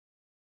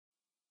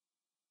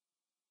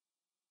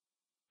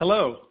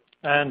Hello,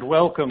 and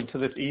welcome to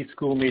this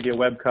eSchool Media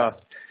webcast.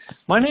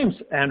 My name's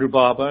Andrew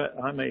Barber.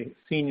 I'm a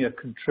senior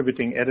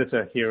contributing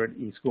editor here at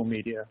eSchool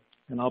Media,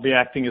 and I'll be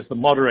acting as the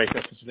moderator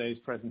for today's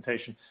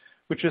presentation,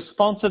 which is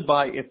sponsored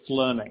by It's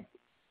Learning.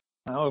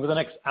 Now, over the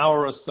next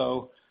hour or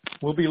so,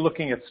 we'll be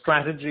looking at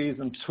strategies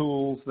and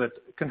tools that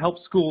can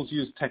help schools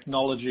use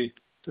technology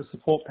to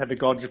support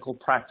pedagogical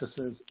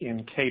practices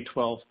in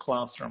K-12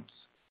 classrooms.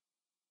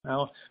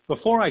 Now,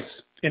 before I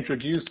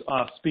introduce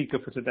our speaker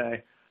for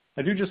today,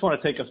 I do just want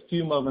to take a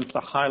few moments to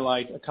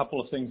highlight a couple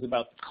of things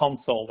about the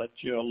console that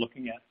you're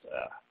looking at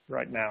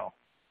right now.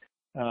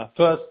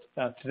 First,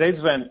 today's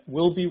event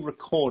will be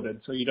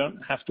recorded, so you don't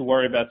have to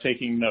worry about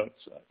taking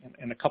notes.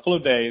 In a couple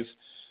of days,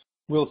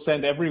 we'll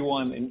send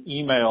everyone an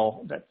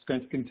email that's going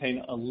to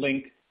contain a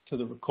link to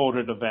the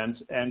recorded event,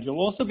 and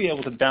you'll also be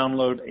able to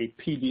download a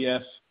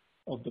PDF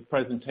of the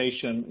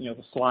presentation,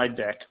 the slide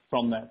deck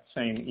from that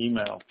same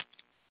email.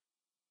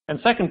 And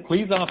second,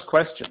 please ask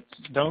questions.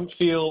 Don't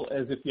feel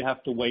as if you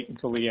have to wait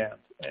until the end.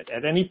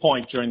 At any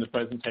point during the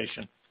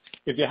presentation,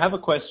 if you have a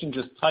question,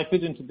 just type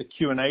it into the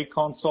Q&A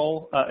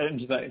console,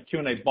 into the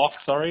Q&A box,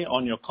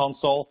 on your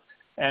console,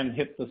 and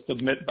hit the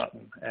submit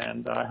button.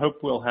 And I hope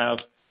we'll have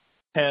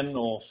 10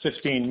 or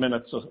 15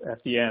 minutes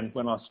at the end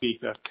when our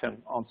speaker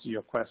can answer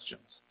your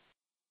questions.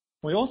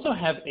 We also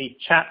have a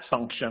chat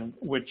function,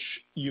 which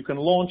you can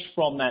launch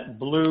from that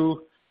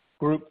blue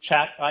group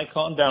chat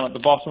icon down at the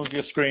bottom of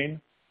your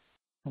screen.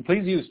 And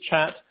please use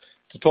chat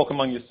to talk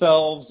among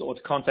yourselves or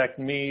to contact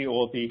me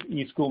or the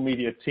eSchool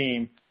Media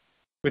team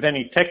with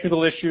any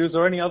technical issues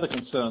or any other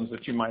concerns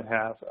that you might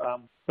have.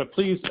 But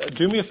please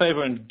do me a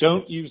favor and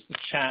don't use the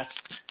chat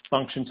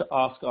function to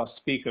ask our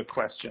speaker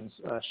questions.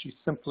 She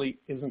simply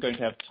isn't going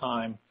to have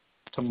time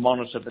to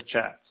monitor the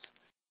chats.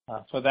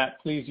 For that,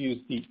 please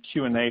use the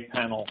Q&A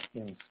panel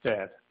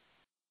instead.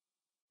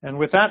 And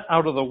with that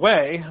out of the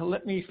way,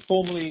 let me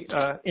formally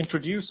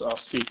introduce our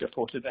speaker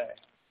for today.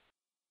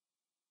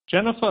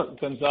 Jennifer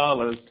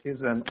Gonzalez is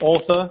an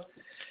author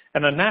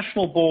and a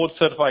national board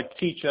certified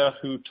teacher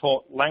who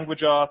taught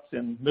language arts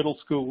in middle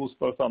schools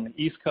both on the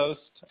East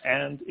Coast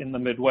and in the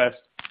Midwest.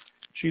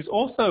 She's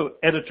also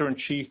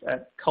editor-in-chief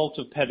at Cult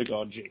of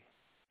Pedagogy,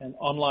 an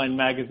online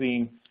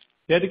magazine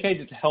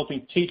dedicated to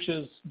helping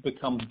teachers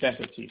become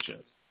better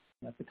teachers.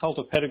 At the Cult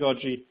of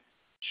Pedagogy,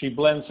 she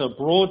blends her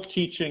broad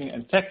teaching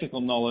and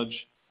technical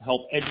knowledge to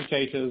help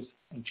educators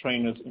and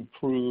trainers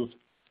improve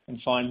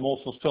and find more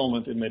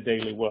fulfillment in their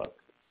daily work.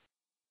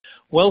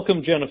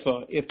 Welcome,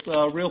 Jennifer. It's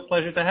a real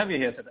pleasure to have you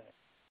here today.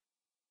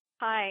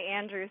 Hi,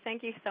 Andrew.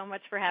 Thank you so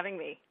much for having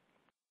me.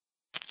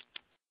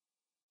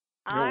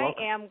 You're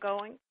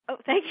welcome. Oh,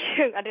 thank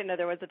you. I didn't know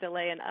there was a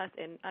delay in us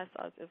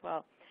as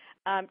well.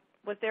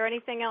 Was there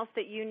anything else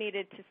that you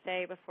needed to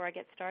say before I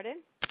get started?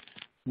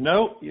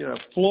 No, the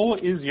floor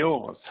is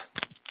yours.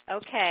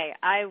 Okay.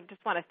 I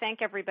just want to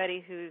thank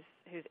everybody who's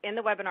in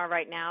the webinar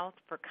right now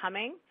for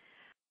coming.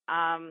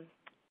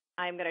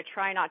 I'm going to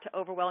try not to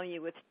overwhelm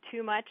you with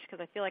too much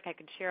because I feel like I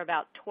could share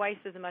about twice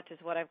as much as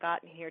what I've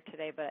gotten here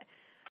today, but I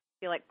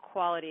feel like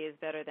quality is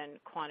better than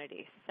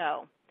quantity.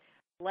 So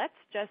let's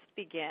just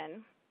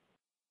begin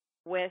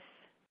with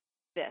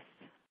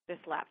this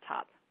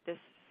laptop, this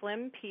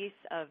slim piece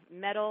of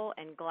metal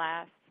and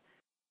glass,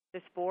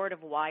 this board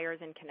of wires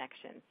and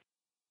connections.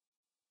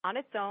 On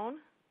its own,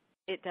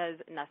 it does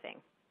nothing,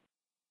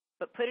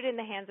 but put it in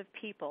the hands of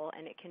people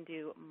and it can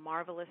do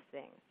marvelous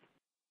things.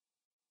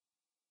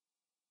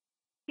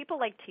 People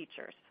like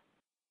teachers.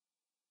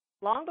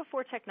 Long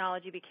before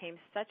technology became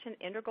such an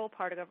integral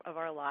part of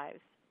our lives,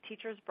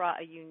 teachers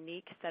brought a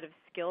unique set of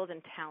skills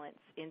and talents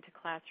into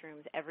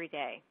classrooms every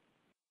day.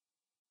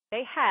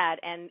 They had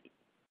and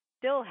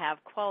still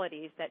have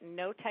qualities that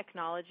no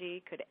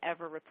technology could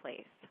ever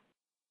replace.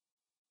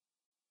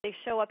 They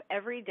show up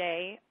every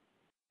day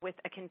with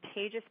a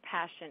contagious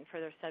passion for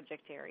their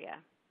subject area.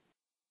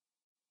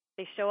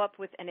 They show up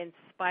with an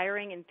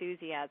inspiring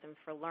enthusiasm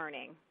for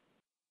learning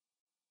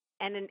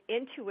and an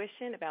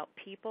intuition about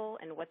people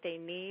and what they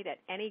need at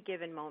any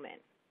given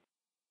moment.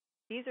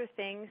 These are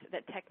things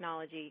that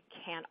technology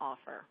can't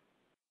offer.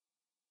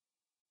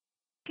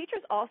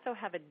 Teachers also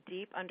have a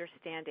deep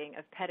understanding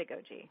of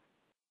pedagogy.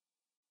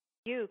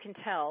 You can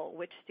tell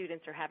which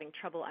students are having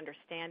trouble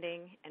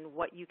understanding and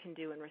what you can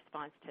do in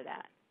response to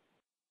that.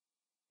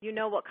 You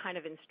know what kind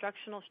of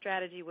instructional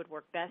strategy would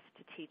work best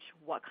to teach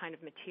what kind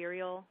of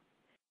material.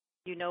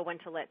 You know when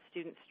to let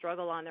students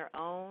struggle on their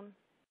own,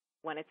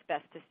 when it's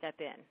best to step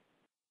in.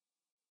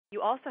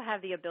 You also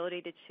have the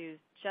ability to choose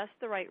just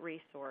the right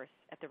resource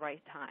at the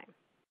right time.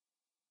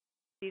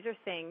 These are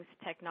things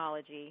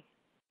technology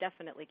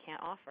definitely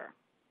can't offer.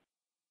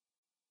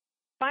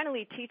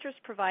 Finally, teachers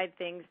provide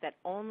things that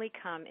only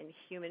come in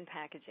human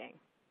packaging.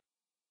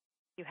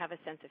 You have a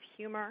sense of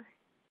humor.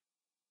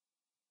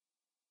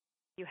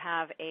 You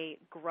have a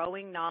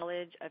growing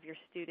knowledge of your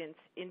students'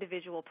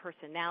 individual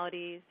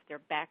personalities, their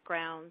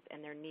backgrounds,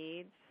 and their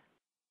needs.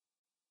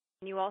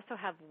 And you also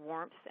have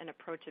warmth and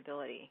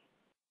approachability.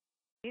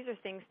 These are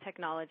things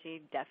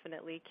technology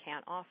definitely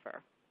can't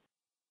offer.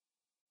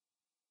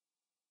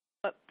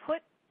 But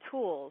put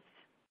tools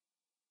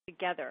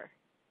together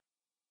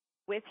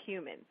with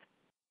humans,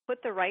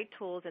 put the right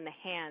tools in the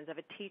hands of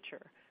a teacher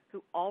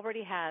who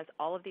already has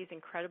all of these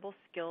incredible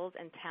skills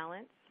and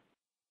talents,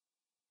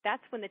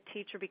 that's when the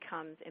teacher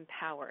becomes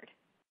empowered,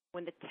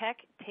 when the tech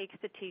takes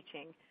the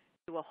teaching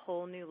to a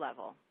whole new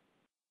level.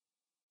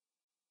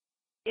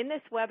 In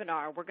this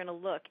webinar, we're going to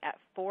look at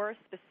 4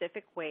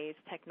 specific ways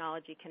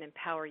technology can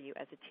empower you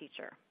as a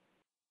teacher.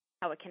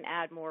 How it can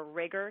add more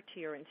rigor to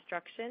your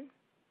instruction,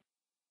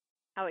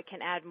 how it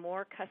can add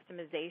more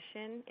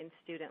customization in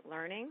student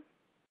learning,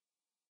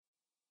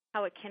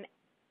 how it can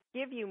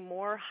give you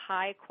more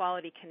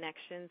high-quality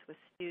connections with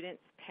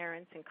students,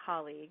 parents, and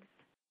colleagues,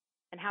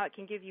 and how it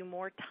can give you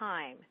more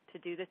time to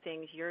do the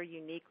things you're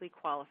uniquely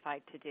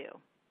qualified to do.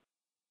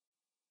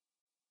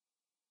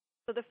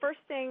 So the first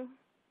thing,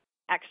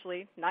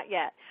 actually, not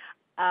yet,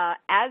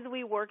 as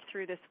we work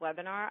through this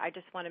webinar, I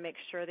just want to make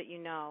sure that you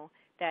know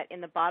that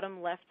in the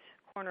bottom left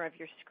corner of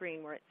your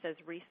screen where it says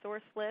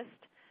Resource List,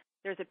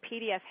 there's a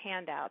PDF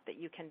handout that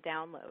you can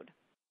download.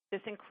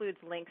 This includes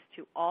links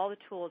to all the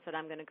tools that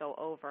I'm going to go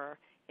over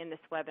in this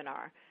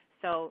webinar.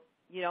 So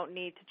you don't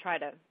need to try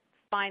to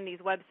find these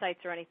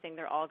websites or anything.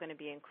 They're all going to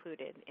be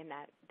included in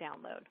that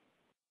download.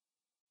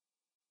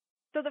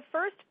 So the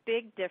first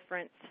big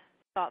difference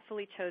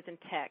thoughtfully chosen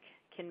tech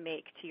can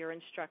make to your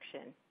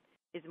instruction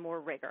is more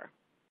rigor.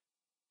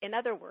 In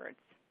other words,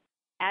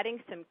 adding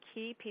some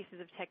key pieces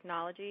of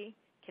technology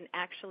can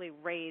actually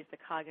raise the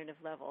cognitive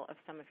level of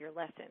some of your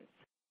lessons.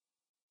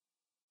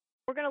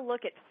 We're going to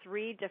look at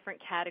 3 different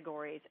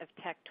categories of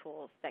tech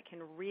tools that can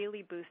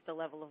really boost the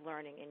level of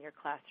learning in your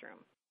classroom.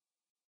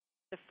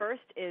 The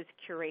first is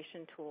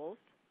curation tools.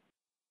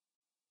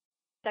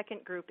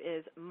 Second group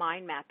is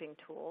mind mapping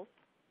tools.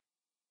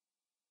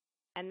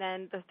 And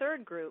then the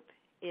third group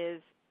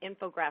is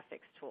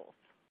infographics tools.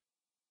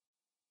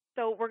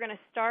 So we're going to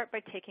start by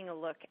taking a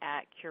look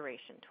at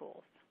curation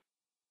tools.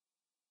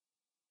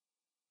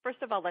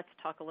 First of all, let's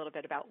talk a little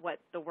bit about what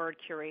the word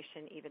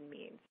curation even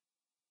means.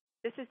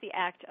 This is the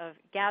act of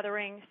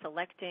gathering,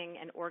 selecting,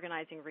 and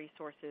organizing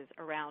resources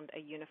around a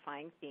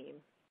unifying theme,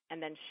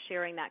 and then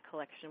sharing that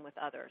collection with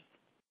others.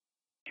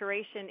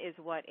 Curation is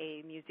what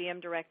a museum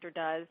director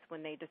does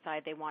when they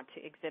decide they want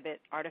to exhibit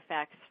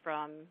artifacts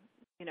from,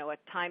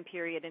 a time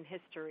period in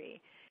history.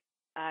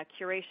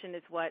 Curation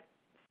is what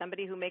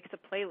somebody who makes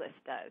a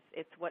playlist does.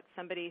 It's what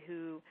somebody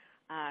who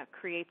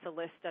creates a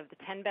list of the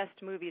 10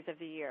 best movies of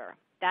the year.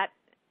 That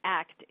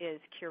act is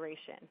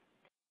curation.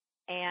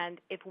 And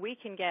if we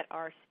can get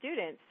our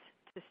students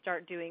to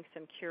start doing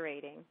some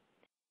curating,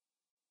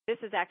 this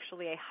is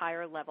actually a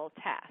higher level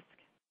task.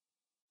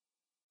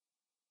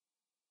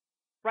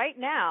 Right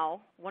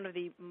now, one of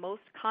the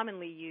most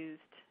commonly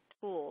used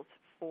tools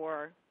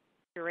for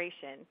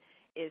curation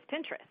is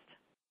Pinterest.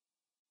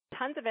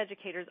 Tons of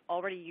educators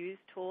already use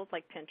tools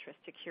like Pinterest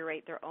to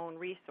curate their own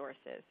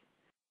resources,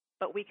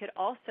 but we could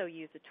also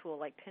use a tool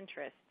like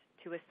Pinterest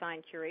to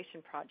assign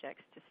curation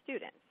projects to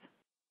students.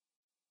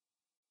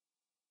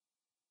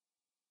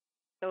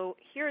 So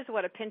here's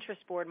what a Pinterest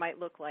board might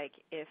look like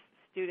if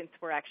students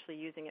were actually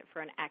using it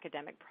for an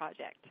academic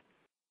project.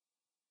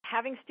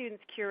 Having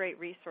students curate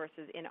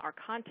resources in our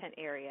content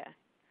area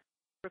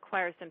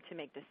requires them to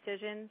make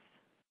decisions.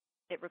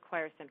 It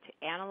requires them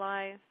to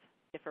analyze,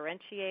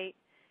 differentiate,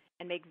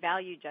 and make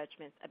value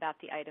judgments about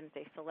the items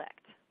they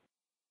select.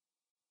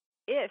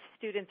 If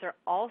students are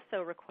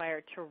also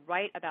required to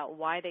write about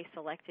why they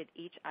selected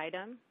each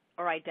item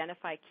or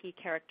identify key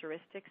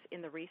characteristics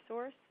in the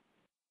resource,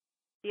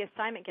 the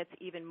assignment gets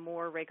even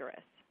more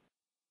rigorous.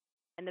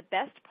 And the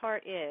best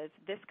part is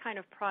this kind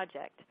of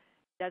project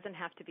doesn't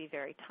have to be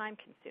very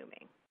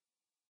time-consuming.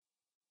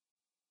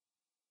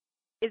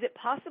 Is it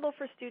possible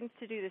for students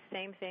to do the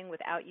same thing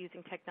without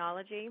using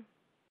technology?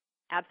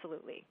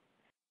 Absolutely.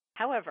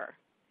 However,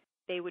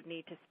 they would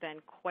need to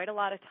spend quite a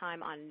lot of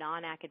time on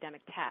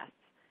non-academic tasks,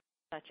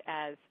 such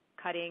as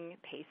cutting,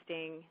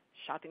 pasting,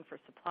 shopping for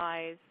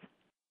supplies.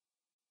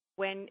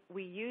 When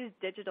we use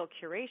digital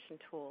curation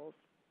tools,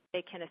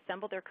 they can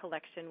assemble their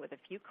collection with a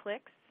few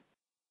clicks,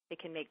 they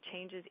can make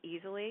changes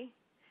easily,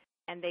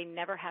 and they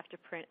never have to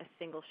print a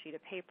single sheet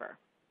of paper.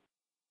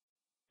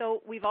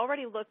 So we've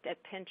already looked at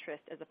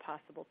Pinterest as a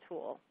possible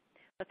tool.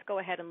 Let's go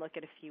ahead and look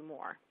at a few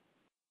more.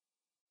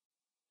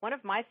 One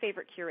of my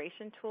favorite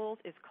curation tools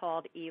is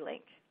called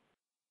eLink.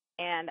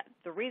 And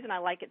the reason I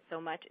like it so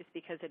much is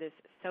because it is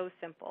so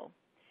simple.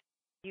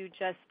 You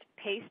just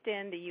paste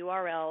in the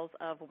URLs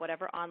of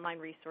whatever online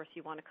resource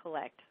you want to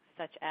collect,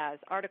 such as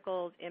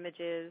articles,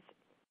 images,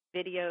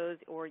 videos,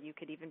 or you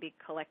could even be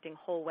collecting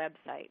whole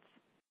websites.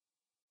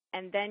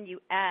 And then you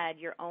add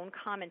your own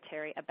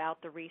commentary about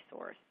the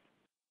resource.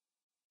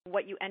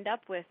 What you end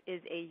up with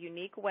is a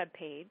unique web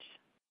page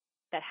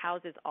that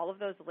houses all of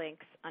those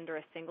links under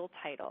a single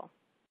title,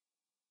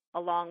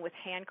 along with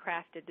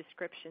handcrafted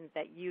descriptions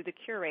that you, the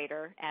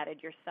curator,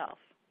 added yourself.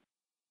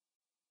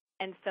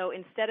 And so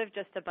instead of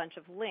just a bunch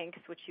of links,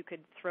 which you could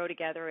throw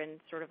together in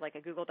sort of like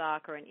a Google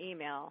Doc or an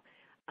email,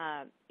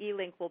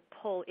 eLink will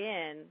pull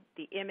in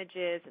the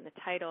images and the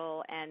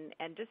title and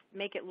just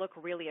make it look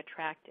really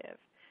attractive.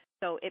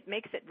 So it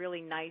makes it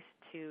really nice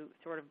to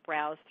sort of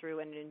browse through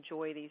and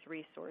enjoy these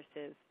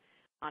resources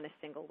on a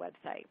single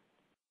website.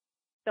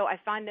 So I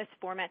find this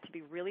format to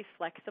be really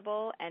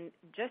flexible, and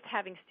just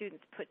having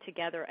students put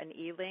together an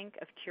e-link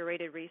of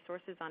curated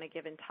resources on a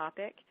given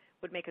topic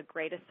would make a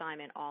great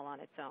assignment all on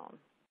its own.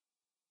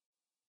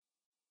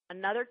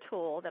 Another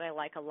tool that I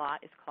like a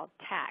lot is called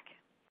TAC.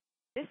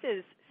 This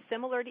is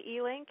similar to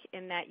e-link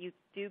in that you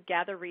do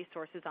gather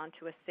resources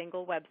onto a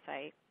single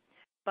website,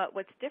 but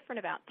what's different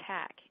about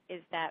TAC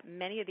is that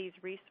many of these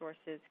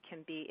resources can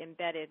be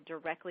embedded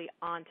directly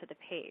onto the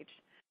page.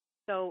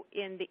 So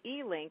in the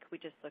e-link we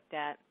just looked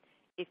at,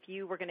 if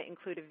you were going to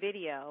include a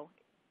video,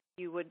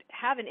 you would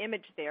have an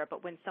image there,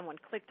 but when someone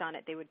clicked on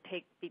it, they would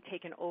be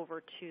taken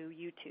over to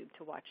YouTube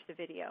to watch the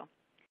video.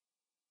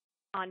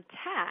 On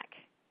TAC,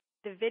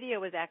 the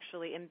video is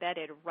actually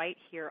embedded right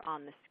here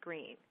on the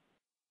screen.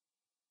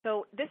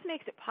 So this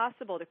makes it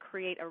possible to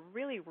create a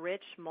really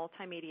rich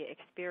multimedia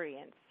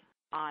experience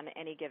on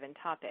any given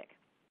topic.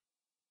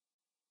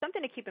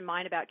 Something to keep in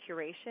mind about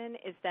curation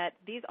is that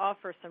these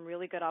offer some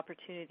really good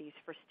opportunities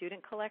for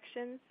student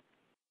collections,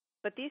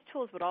 but these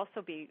tools would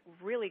also be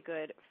really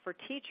good for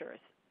teachers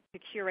to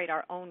curate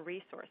our own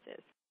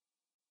resources.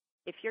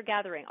 If you're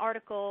gathering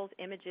articles,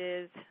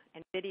 images,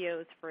 and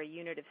videos for a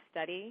unit of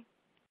study,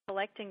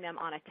 collecting them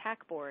on a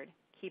TAC board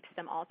keeps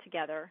them all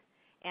together,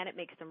 and it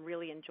makes them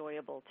really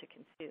enjoyable to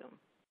consume.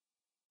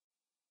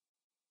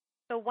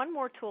 So one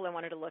more tool I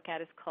wanted to look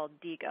at is called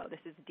Diigo. This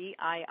is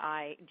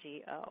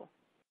D-I-I-G-O.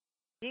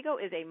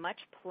 Diigo is a much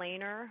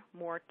plainer,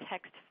 more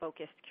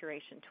text-focused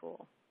curation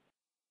tool.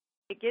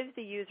 It gives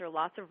the user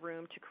lots of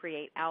room to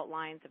create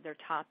outlines of their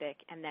topic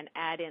and then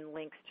add in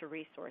links to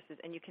resources.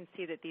 And you can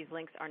see that these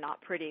links are not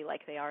pretty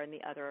like they are in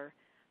the other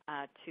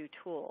two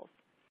tools.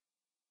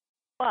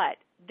 But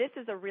this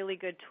is a really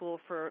good tool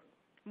for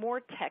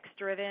more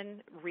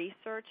text-driven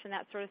research and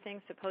that sort of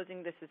thing.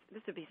 Supposing this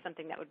would be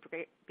something that would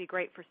be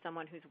great for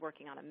someone who's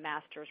working on a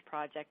master's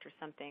project or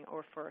something,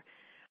 or for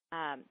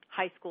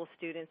high school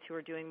students who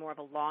are doing more of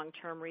a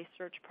long-term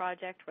research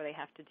project where they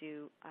have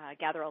to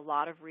gather a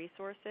lot of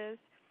resources.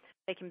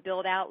 They can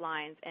build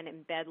outlines and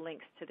embed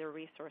links to their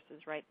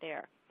resources right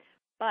there.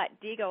 But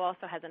Diigo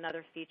also has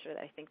another feature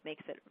that I think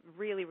makes it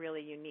really,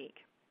 really unique.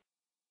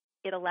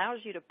 It allows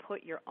you to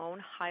put your own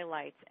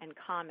highlights and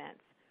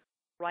comments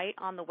right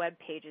on the web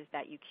pages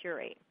that you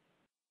curate.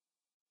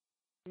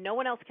 No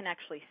one else can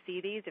actually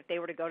see these. If they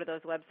were to go to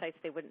those websites,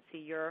 they wouldn't see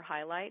your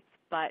highlights.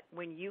 But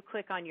when you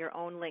click on your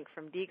own link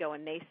from Diigo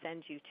and they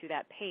send you to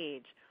that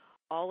page,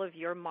 all of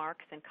your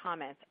marks and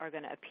comments are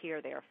going to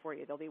appear there for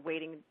you. They'll be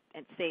waiting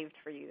and saved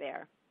for you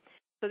there.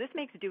 So this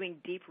makes doing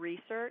deep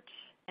research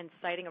and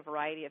citing a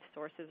variety of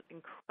sources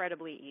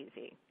incredibly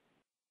easy.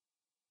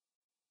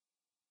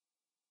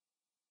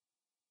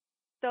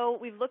 So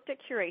we've looked at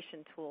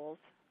curation tools.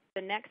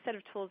 The next set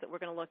of tools that we're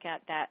going to look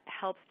at that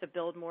helps to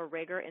build more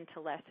rigor into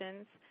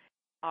lessons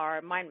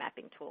are mind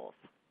mapping tools.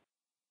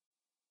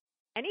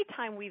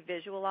 Anytime we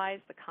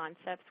visualize the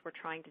concepts we're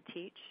trying to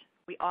teach,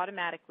 we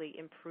automatically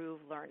improve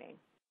learning.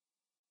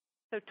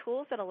 So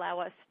tools that allow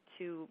us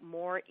to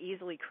more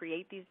easily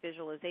create these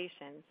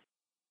visualizations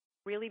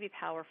really be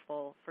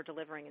powerful for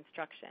delivering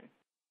instruction.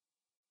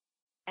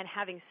 And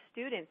having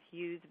students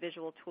use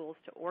visual tools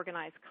to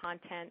organize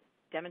content,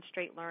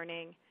 demonstrate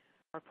learning,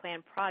 or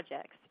plan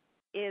projects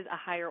is a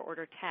higher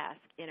order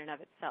task in and of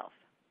itself.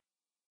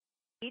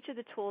 Each of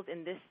the tools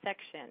in this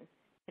section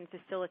can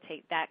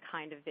facilitate that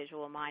kind of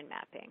visual mind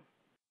mapping.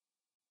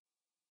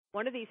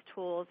 One of these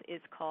tools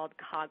is called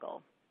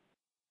Coggle.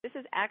 This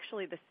is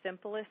actually the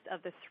simplest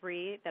of the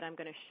three that I'm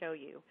going to show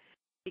you,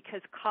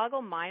 because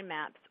Coggle mind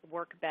maps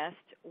work best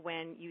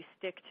when you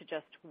stick to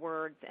just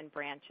words and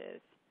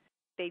branches.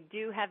 They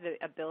do have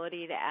the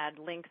ability to add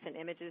links and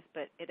images,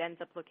 but it ends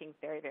up looking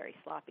very, very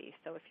sloppy.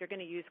 So if you're going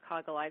to use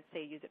Coggle, I'd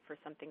say use it for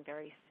something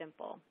very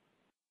simple.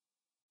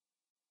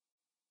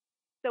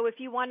 So if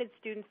you wanted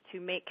students to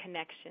make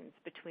connections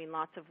between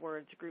lots of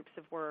words, groups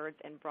of words,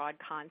 and broad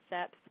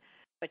concepts,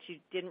 but you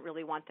didn't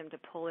really want them to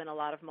pull in a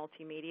lot of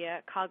multimedia,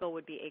 Coggle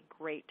would be a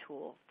great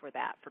tool for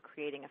that, for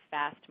creating a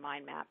fast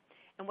mind map.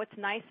 And what's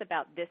nice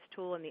about this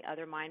tool and the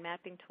other mind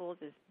mapping tools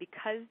is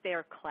because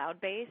they're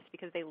cloud-based,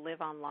 because they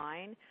live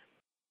online,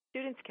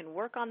 students can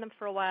work on them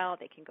for a while,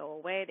 they can go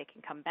away, they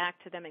can come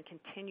back to them and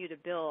continue to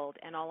build,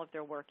 and all of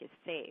their work is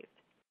saved.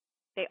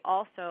 They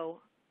also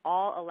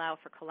all allow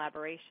for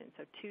collaboration.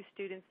 So 2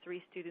 students,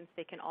 3 students,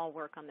 they can all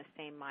work on the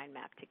same mind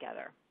map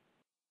together.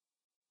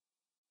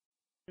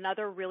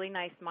 Another really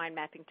nice mind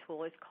mapping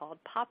tool is called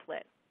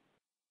Poplet.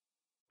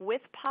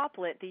 With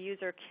Poplet, the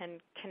user can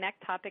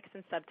connect topics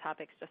and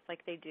subtopics just like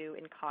they do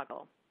in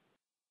Coggle.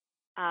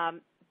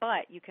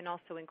 But you can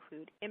also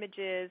include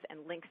images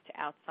and links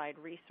to outside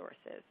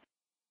resources.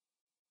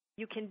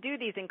 You can do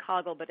these in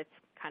Coggle, but it's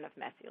kind of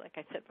messy, like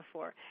I said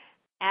before.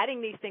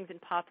 Adding these things in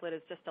Poplet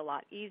is just a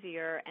lot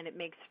easier, and it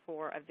makes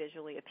for a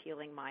visually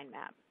appealing mind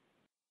map.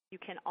 You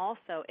can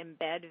also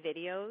embed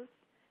videos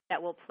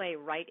that will play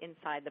right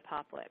inside the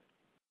Poplet.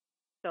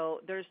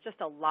 So there's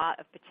just a lot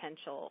of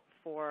potential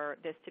for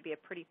this to be a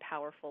pretty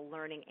powerful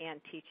learning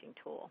and teaching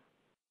tool.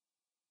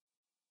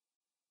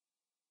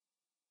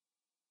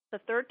 The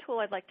third tool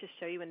I'd like to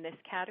show you in this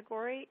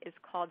category is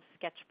called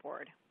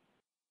Sketchboard.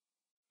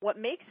 What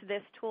makes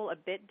this tool a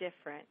bit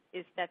different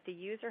is that the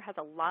user has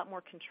a lot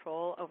more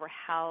control over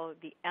how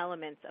the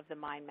elements of the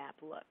mind map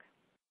look.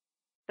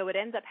 So it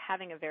ends up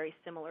having a very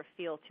similar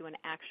feel to an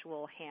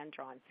actual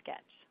hand-drawn sketch.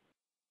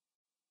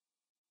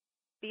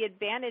 The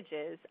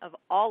advantages of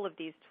all of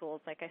these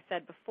tools, like I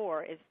said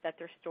before, is that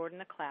they're stored in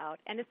the cloud.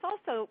 And it's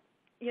also,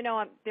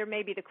 there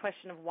may be the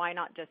question of why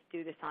not just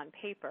do this on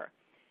paper.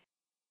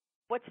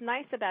 What's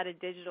nice about a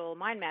digital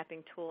mind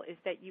mapping tool is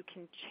that you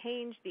can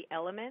change the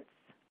elements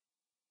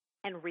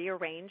and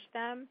rearrange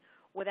them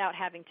without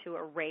having to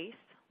erase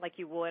like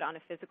you would on a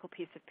physical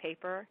piece of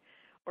paper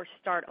or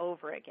start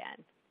over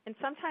again. And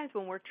sometimes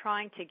when we're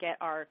trying to get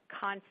our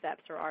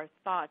concepts or our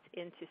thoughts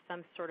into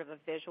some sort of a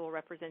visual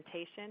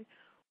representation,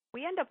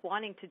 we end up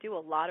wanting to do a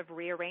lot of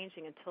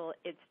rearranging until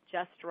it's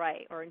just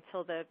right or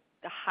until the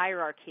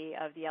hierarchy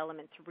of the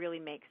elements really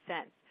makes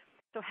sense.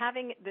 So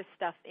having this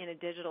stuff in a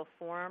digital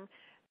form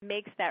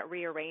makes that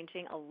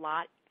rearranging a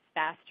lot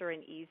faster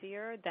and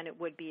easier than it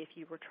would be if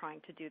you were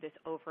trying to do this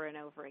over and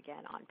over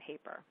again on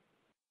paper.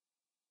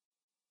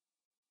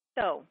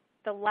 So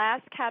the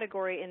last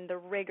category in the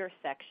rigor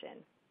section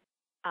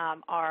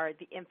are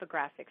the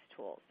infographics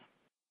tools.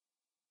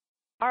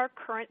 Our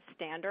current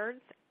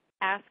standards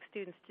ask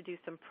students to do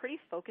some pretty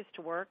focused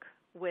work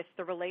with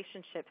the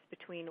relationships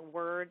between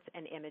words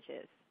and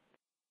images.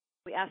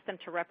 We ask them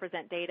to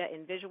represent data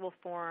in visual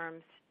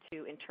forms,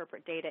 to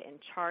interpret data in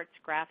charts,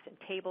 graphs, and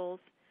tables.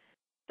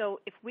 So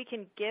if we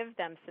can give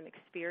them some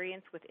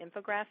experience with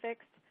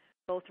infographics,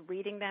 both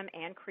reading them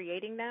and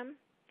creating them,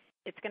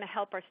 it's going to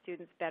help our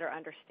students better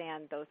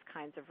understand those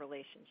kinds of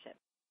relationships.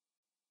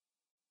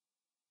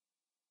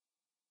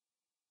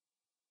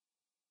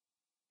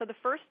 So the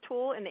first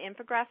tool in the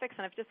infographics,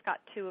 and I've just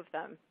got two of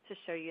them to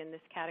show you in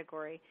this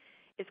category,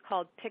 is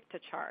called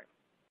Pictochart,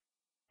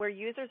 where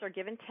users are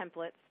given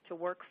templates to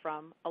work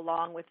from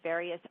along with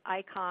various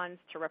icons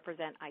to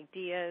represent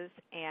ideas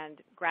and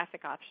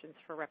graphic options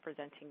for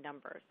representing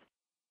numbers.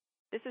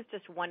 This is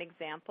just one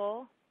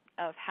example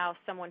of how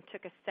someone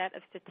took a set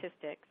of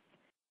statistics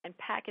and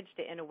packaged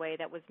it in a way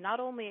that was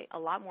not only a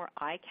lot more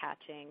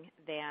eye-catching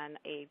than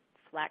a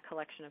flat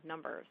collection of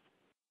numbers,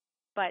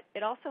 but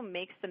it also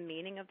makes the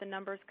meaning of the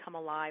numbers come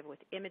alive with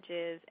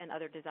images and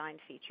other design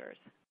features.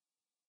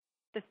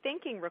 The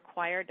thinking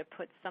required to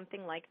put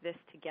something like this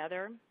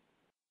together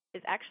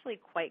is actually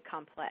quite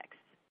complex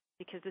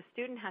because the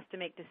student has to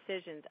make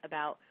decisions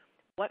about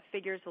what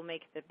figures will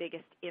make the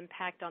biggest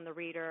impact on the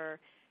reader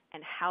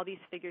and how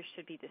these figures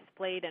should be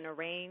displayed and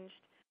arranged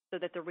so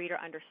that the reader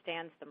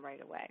understands them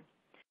right away.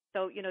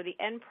 So, the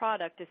end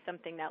product is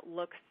something that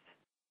looks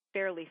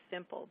fairly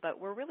simple, but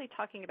we're really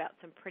talking about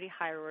some pretty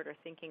higher order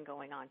thinking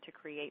going on to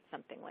create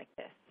something like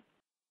this.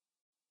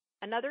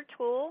 Another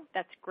tool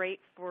that's great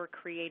for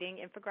creating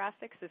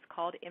infographics is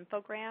called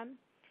Infogram,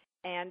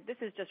 and this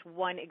is just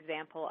one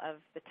example of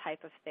the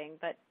type of thing,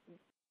 but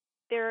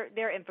their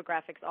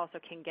infographics also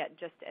can get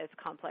just as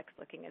complex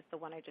looking as the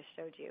one I just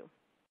showed you.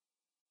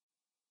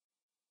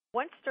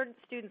 Once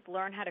students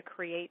learn how to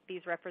create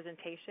these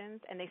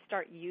representations and they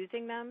start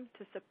using them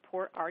to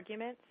support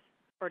arguments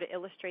or to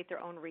illustrate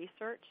their own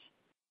research,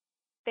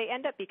 they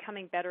end up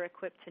becoming better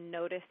equipped to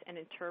notice and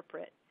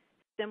interpret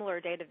similar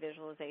data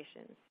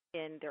visualizations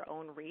in their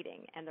own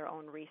reading and their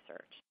own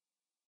research.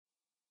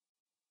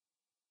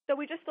 So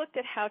we just looked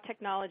at how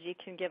technology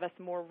can give us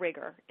more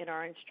rigor in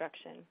our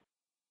instruction.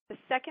 The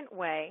second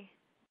way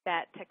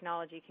that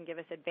technology can give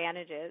us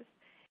advantages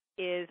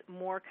is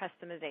more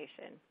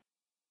customization,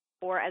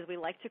 or as we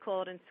like to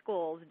call it in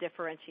schools,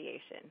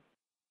 differentiation.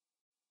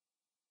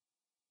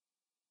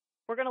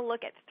 We're going to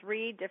look at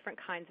 3 different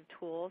kinds of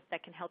tools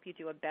that can help you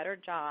do a better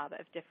job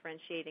of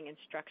differentiating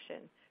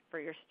instruction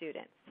for your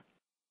students.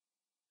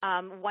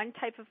 One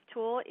type of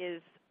tool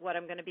is what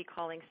I'm going to be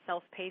calling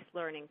self-paced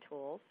learning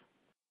tools.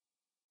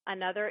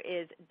 Another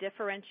is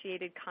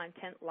differentiated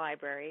content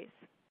libraries.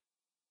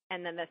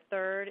 And then the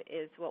third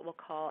is what we'll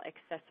call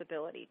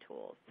accessibility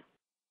tools.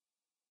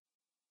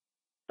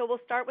 So we'll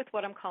start with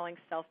what I'm calling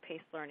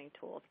self-paced learning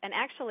tools. And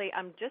actually,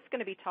 I'm just going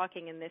to be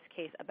talking in this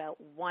case about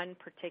one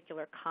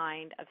particular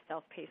kind of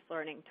self-paced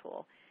learning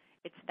tool.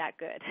 It's that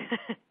good.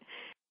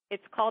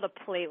 It's called a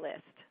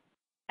playlist.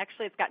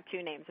 Actually, it's got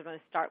 2 names. I'm going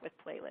to start with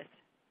playlist.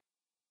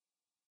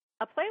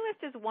 A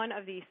playlist is one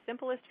of the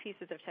simplest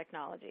pieces of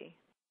technology,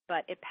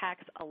 but it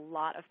packs a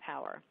lot of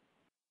power.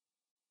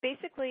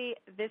 Basically,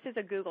 this is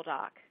a Google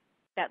Doc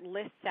that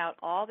lists out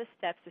all the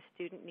steps a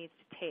student needs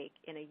to take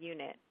in a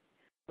unit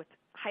with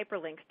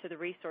hyperlinks to the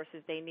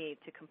resources they need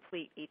to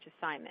complete each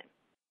assignment.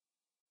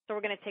 So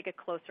we're going to take a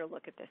closer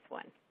look at this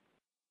one.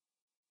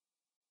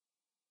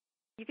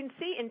 You can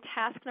see in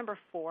task number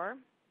 4,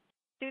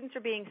 students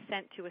are being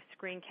sent to a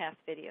screencast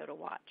video to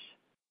watch.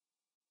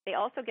 They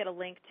also get a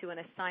link to an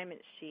assignment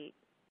sheet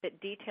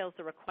that details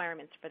the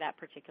requirements for that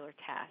particular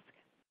task.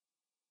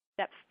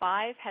 Step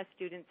 5 has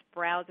students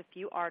browse a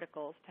few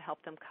articles to help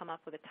them come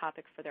up with a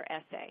topic for their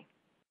essay.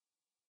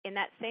 In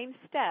that same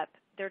step,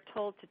 they're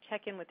told to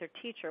check in with their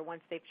teacher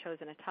once they've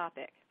chosen a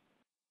topic.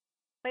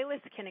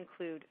 Playlists can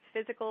include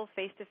physical,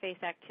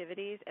 face-to-face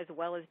activities as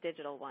well as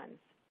digital ones.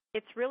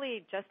 It's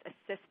really just a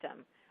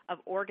system of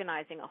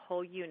organizing a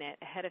whole unit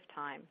ahead of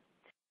time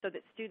so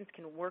that students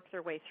can work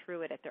their way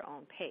through it at their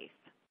own pace.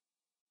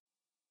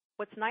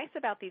 What's nice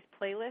about these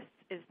playlists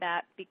is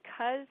that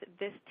because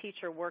this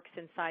teacher works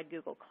inside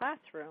Google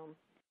Classroom,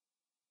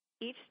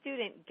 each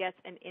student gets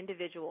an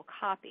individual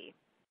copy.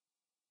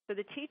 So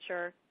the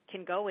teacher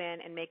can go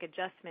in and make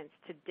adjustments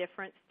to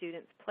different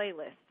students'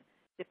 playlists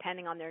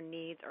depending on their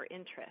needs or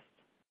interests.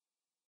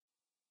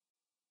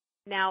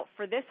 Now,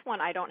 for this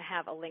one, I don't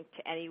have a link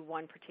to any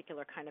one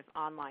particular kind of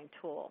online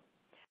tool.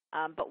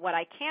 But what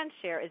I can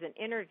share is an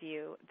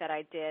interview that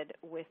I did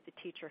with the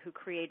teacher who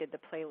created the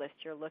playlist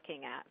you're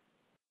looking at.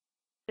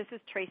 This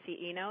is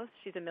Tracy Enos.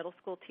 She's a middle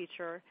school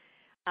teacher.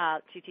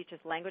 She teaches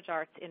language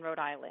arts in Rhode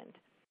Island.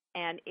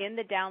 And in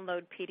the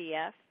download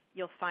PDF,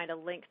 you'll find a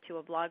link to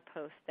a blog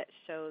post that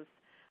shows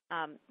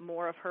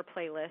more of her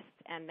playlist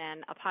and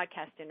then a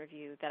podcast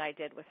interview that I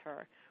did with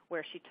her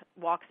where she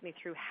walks me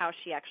through how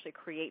she actually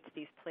creates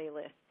these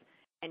playlists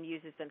and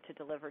uses them to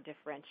deliver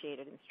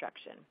differentiated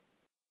instruction.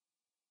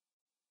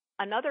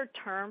 Another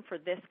term for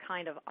this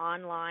kind of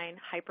online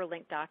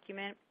hyperlinked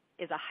document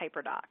is a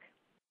hyperdoc.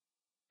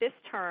 This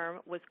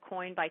term was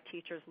coined by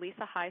teachers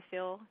Lisa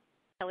Highfield,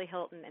 Kelly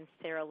Hilton, and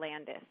Sarah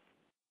Landis.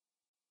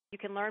 You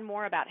can learn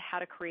more about how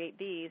to create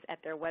these at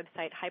their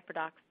website,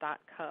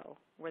 hyperdocs.co,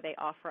 where they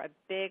offer a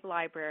big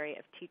library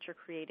of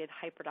teacher-created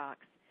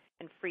hyperdocs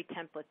and free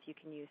templates you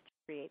can use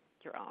to create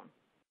your own.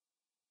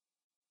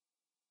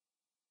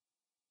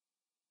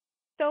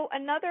 So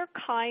another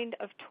kind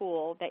of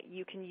tool that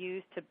you can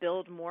use to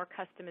build more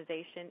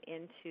customization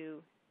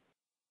into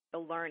the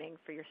learning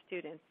for your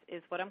students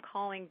is what I'm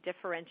calling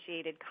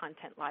differentiated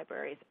content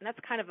libraries. And that's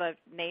kind of a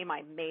name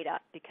I made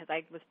up because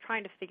I was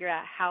trying to figure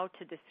out how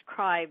to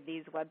describe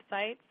these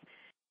websites.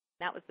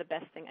 That was the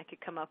best thing I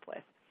could come up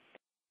with.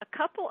 A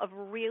couple of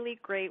really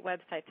great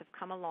websites have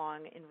come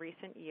along in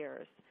recent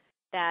years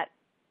that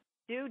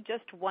do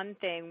just one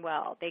thing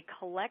well. They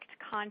collect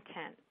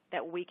content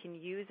that we can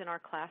use in our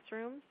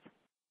classrooms.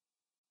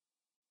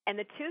 And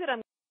the two that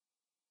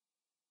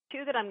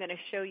I'm going to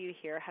show you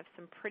here have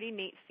some pretty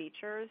neat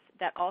features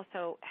that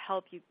also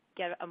help you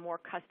get a more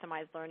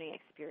customized learning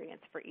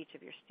experience for each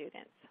of your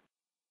students.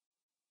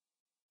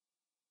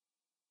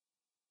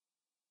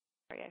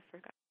 Sorry, I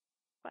forgot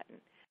the button.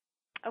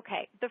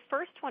 Okay, the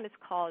first one is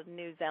called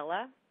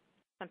Newsela.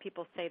 Some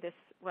people say this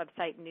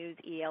website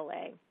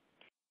Newsela.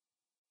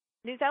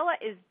 Newsela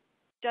is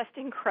just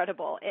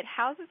incredible. It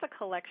houses a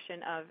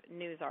collection of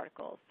news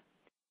articles.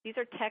 These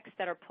are texts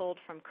that are pulled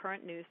from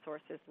current news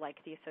sources like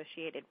the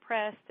Associated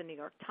Press, the New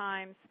York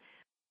Times.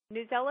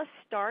 Newsela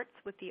starts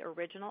with the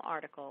original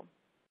article,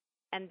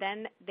 and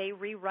then they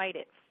rewrite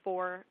it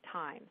 4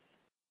 times,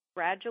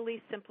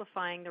 gradually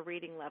simplifying the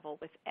reading level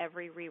with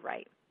every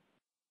rewrite.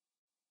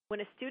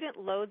 When a student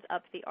loads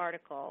up the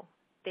article,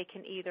 they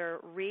can either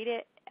read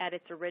it at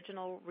its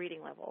original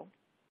reading level,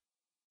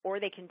 or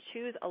they can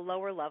choose a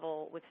lower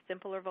level with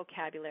simpler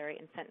vocabulary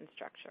and sentence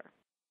structure.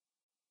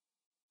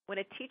 When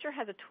a teacher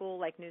has a tool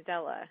like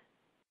Newsela,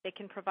 they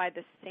can provide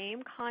the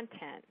same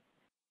content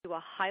to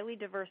a highly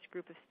diverse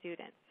group of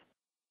students,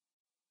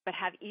 but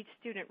have each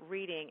student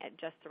reading at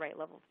just the right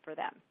level for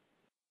them.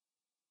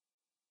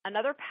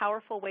 Another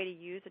powerful way to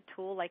use a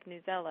tool like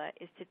Newsela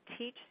is to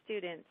teach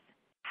students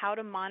how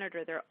to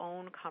monitor their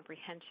own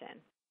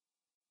comprehension.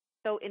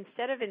 So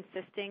instead of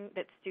insisting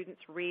that students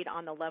read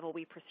on the level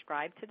we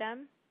prescribe to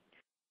them,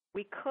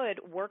 we could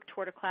work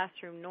toward a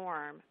classroom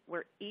norm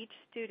where each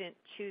student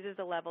chooses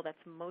a level that's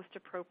most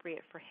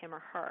appropriate for him or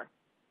her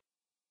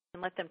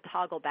and let them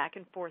toggle back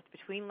and forth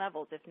between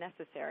levels if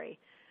necessary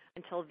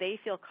until they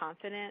feel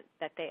confident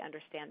that they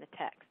understand the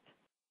text.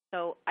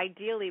 So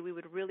ideally, we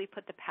would really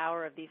put the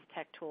power of these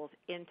tech tools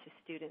into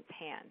students'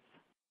 hands.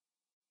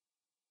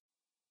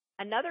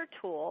 Another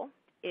tool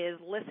is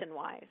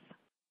ListenWise.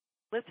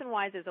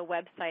 ListenWise is a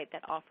website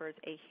that offers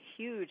a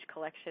huge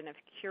collection of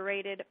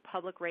curated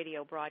public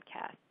radio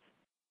broadcasts.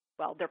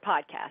 Well, they're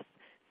podcasts,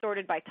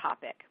 sorted by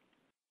topic.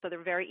 So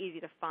they're very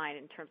easy to find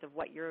in terms of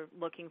what you're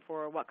looking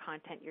for, what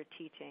content you're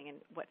teaching, and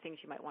what things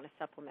you might want to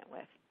supplement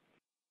with.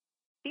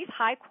 These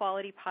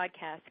high-quality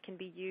podcasts can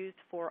be used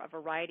for a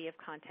variety of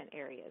content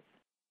areas.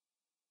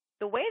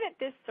 The way that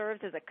this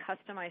serves as a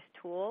customized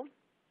tool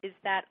is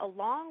that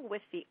along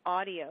with the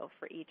audio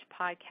for each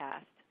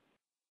podcast,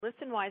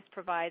 ListenWise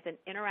provides an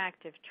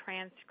interactive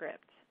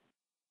transcript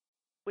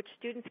which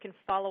students can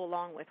follow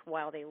along with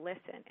while they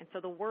listen, and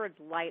so the words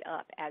light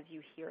up as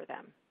you hear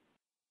them.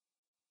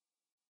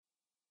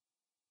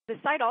 The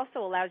site also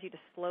allows you to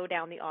slow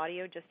down the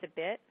audio just a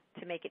bit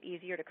to make it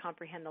easier to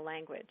comprehend the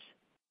language.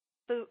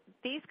 So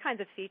these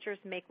kinds of features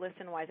make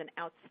ListenWise an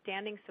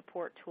outstanding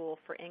support tool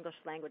for English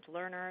language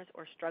learners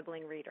or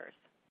struggling readers.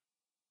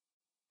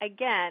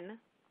 Again,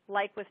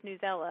 like with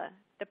Newsela,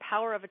 the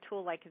power of a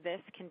tool like this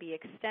can be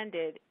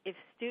extended if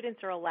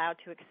students are allowed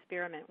to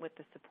experiment with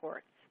the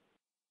supports,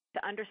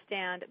 to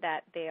understand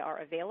that they are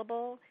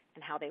available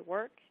and how they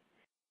work,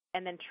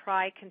 and then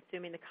try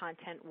consuming the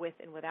content with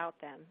and without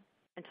them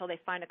until they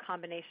find a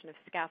combination of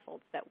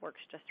scaffolds that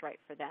works just right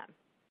for them.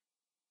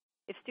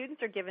 If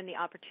students are given the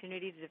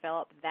opportunity to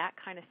develop that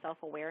kind of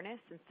self-awareness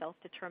and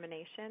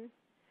self-determination,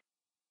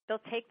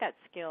 they'll take that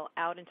skill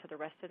out into the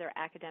rest of their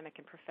academic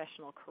and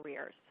professional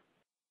careers.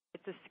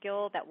 It's a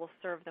skill that will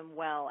serve them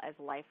well as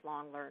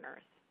lifelong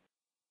learners.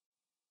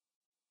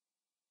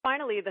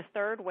 Finally, the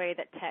third way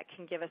that tech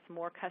can give us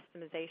more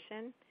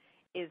customization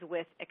is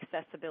with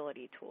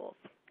accessibility tools.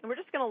 And we're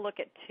just going to look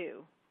at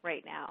two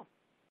right now.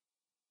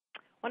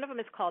 One of them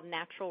is called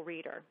Natural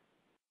Reader.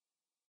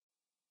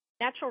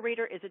 Natural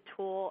Reader is a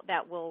tool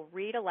that will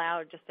read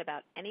aloud just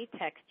about any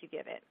text you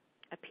give it,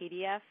 a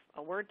PDF,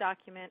 a Word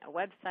document, a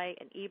website,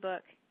 an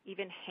ebook,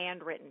 even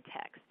handwritten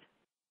text.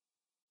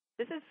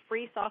 This is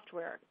free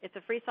software. It's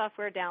a free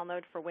software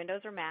download for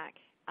Windows or Mac,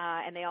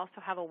 and they also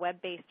have a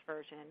web-based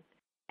version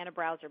and a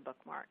browser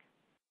bookmark,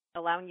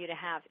 allowing you to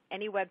have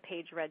any web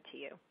page read to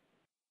you.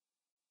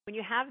 When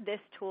you have this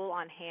tool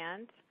on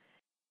hand,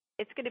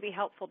 it's going to be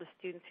helpful to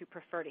students who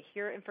prefer to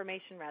hear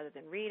information rather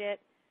than read it,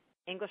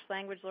 English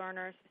language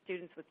learners,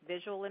 students with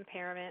visual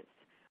impairments,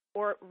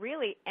 or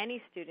really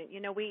any student. You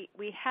know, we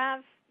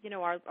have,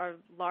 our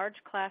large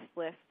class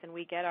lists, and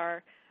we get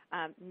our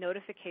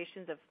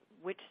notifications of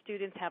which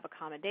students have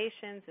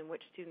accommodations and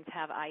which students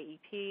have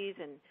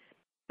IEPs, and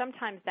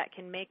sometimes that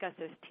can make us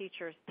as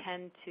teachers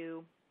tend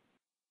to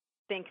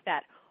think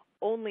that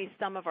only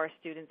some of our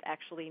students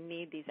actually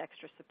need these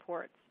extra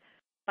supports.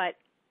 But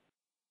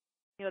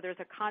there's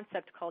a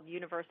concept called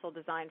universal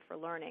design for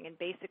learning, and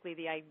basically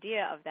the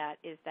idea of that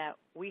is that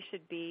we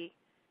should be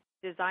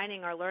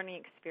designing our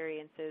learning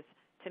experiences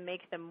to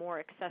make them more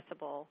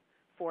accessible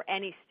for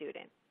any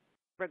student,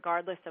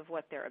 regardless of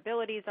what their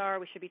abilities are.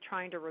 We should be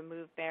trying to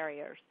remove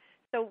barriers.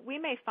 So we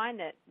may find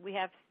that we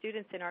have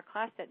students in our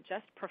class that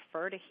just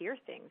prefer to hear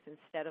things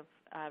instead of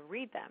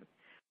read them,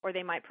 or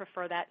they might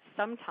prefer that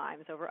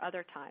sometimes over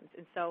other times.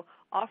 And so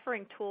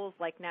offering tools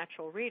like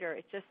Natural Reader,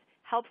 it just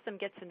helps them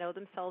get to know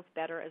themselves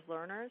better as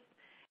learners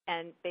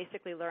and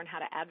basically learn how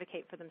to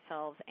advocate for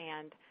themselves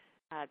and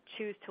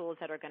choose tools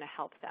that are going to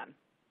help them.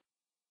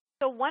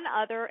 So one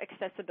other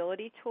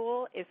accessibility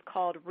tool is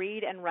called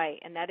Read and Write,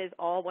 and that is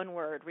all one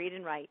word, Read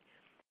and Write.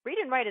 Read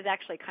and Write is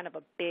actually kind of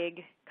a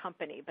big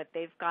company, but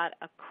they've got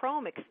a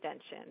Chrome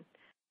extension.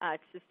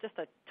 It's just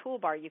a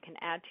toolbar you can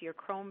add to your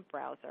Chrome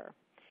browser.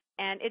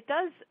 And it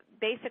does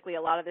basically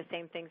a lot of the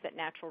same things that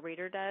Natural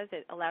Reader does.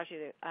 It allows you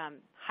to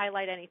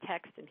highlight any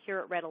text and hear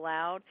it read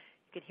aloud.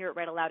 You can hear it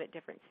read aloud at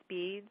different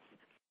speeds.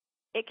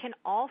 It can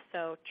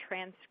also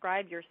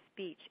transcribe your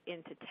speech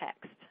into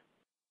text.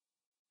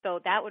 So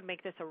that would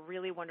make this a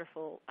really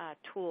wonderful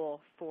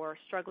tool for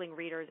struggling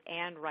readers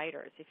and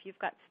writers. If you've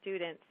got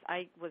students,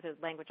 I was a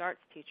language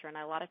arts teacher, and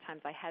a lot of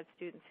times I had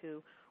students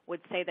who would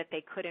say that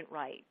they couldn't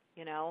write,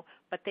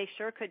 but they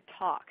sure could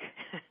talk.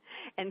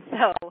 And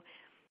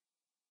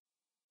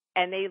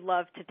they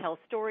love to tell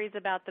stories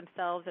about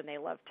themselves, and they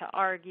love to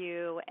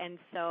argue. And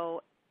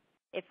so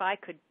if I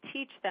could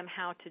teach them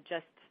how to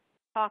just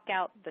talk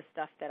out the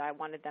stuff that I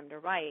wanted them to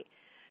write,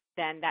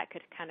 then that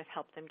could kind of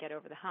help them get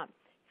over the hump.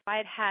 If I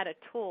had had a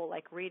tool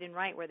like Read and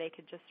Write where they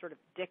could just sort of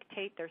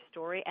dictate their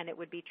story and it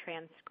would be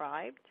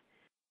transcribed,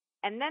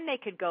 and then they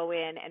could go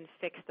in and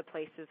fix the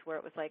places where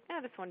it was like,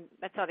 no, this one,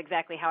 that's not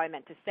exactly how I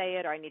meant to say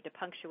it, or I need to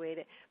punctuate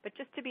it. But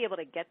just to be able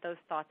to get those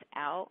thoughts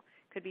out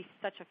could be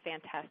such a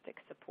fantastic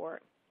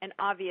support. And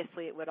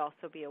obviously it would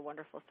also be a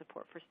wonderful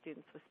support for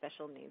students with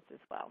special needs as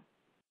well.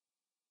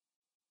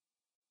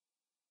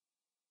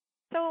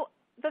 So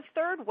the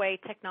third way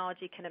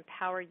technology can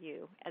empower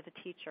you as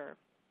a teacher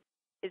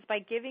is by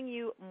giving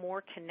you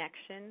more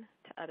connection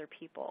to other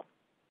people.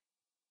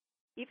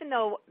 Even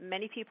though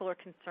many people are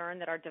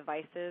concerned that our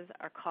devices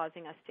are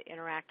causing us to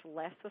interact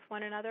less with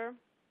one another,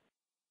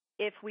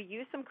 if we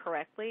use them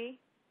correctly,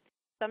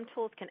 some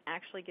tools can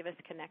actually give us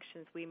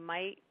connections we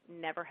might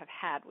never have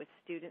had with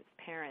students,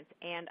 parents,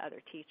 and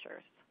other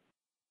teachers.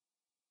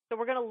 So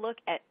we're going to look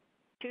at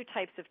two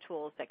types of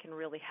tools that can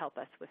really help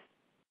us with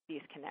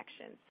these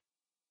connections.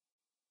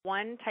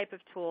 One type of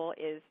tool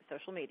is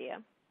social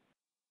media,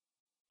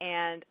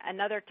 and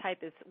another type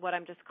is what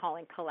I'm just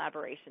calling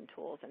collaboration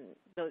tools, and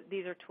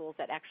these are tools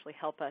that actually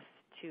help us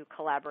to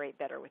collaborate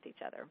better with each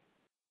other.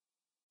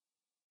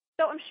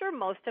 So I'm sure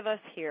most of us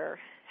here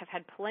have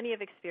had plenty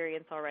of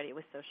experience already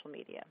with social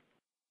media,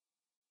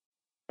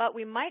 but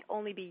we might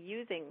only be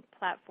using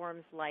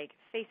platforms like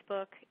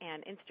Facebook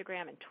and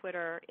Instagram and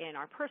Twitter in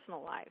our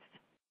personal lives.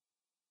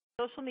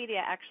 Social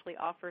media actually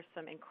offers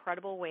some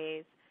incredible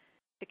ways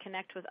to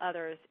connect with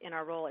others in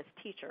our role as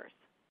teachers.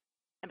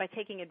 And by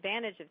taking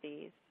advantage of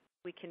these,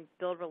 we can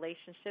build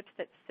relationships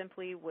that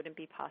simply wouldn't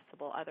be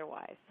possible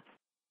otherwise.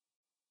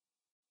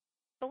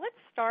 So let's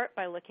start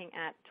by looking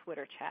at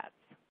Twitter chats.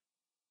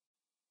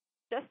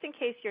 Just in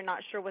case you're not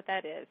sure what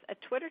that is, a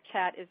Twitter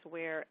chat is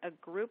where a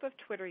group of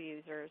Twitter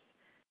users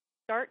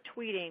start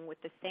tweeting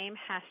with the same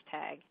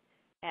hashtag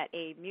at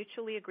a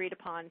mutually agreed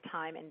upon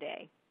time and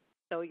day.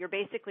 So you're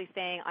basically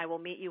saying, I will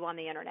meet you on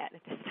the internet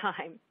at this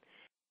time.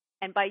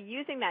 And by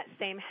using that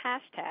same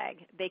hashtag,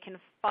 they can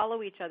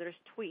follow each other's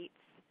tweets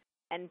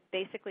and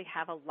basically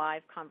have a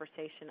live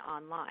conversation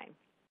online.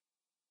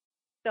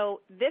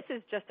 So this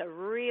is just a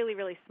really,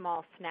 really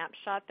small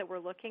snapshot that we're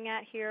looking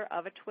at here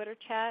of a Twitter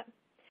chat.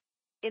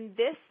 In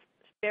this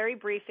very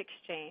brief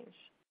exchange,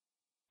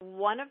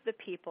 one of the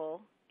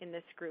people in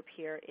this group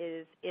here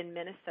is in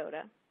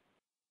Minnesota,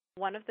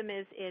 one of them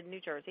is in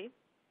New Jersey,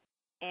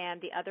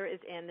 and the other is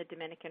in the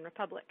Dominican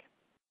Republic.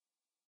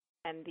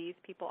 And these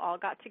people all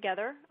got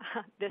together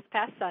this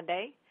past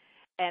Sunday,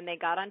 and they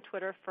got on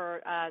Twitter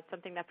for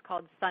something that's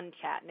called Sun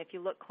Chat. And if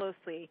you look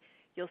closely,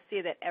 you'll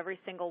see that every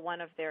single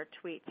one of their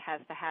tweets has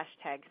the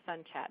hashtag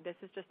Sun Chat. This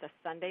is just a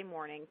Sunday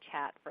morning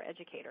chat for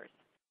educators.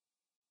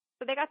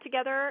 So they got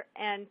together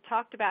and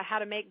talked about how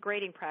to make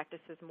grading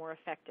practices more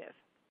effective.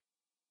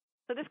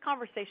 So this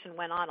conversation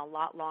went on a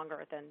lot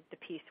longer than the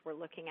piece we're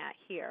looking at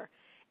here,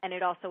 and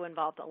it also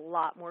involved a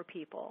lot more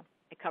people.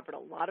 It covered a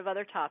lot of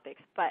other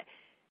topics, but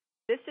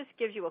this just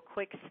gives you a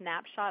quick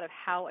snapshot of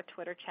how a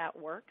Twitter chat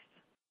works.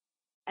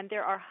 And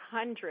there are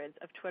hundreds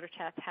of Twitter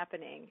chats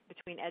happening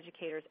between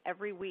educators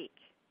every week.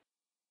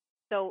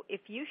 So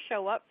if you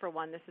show up for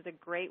one, this is a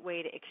great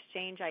way to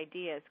exchange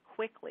ideas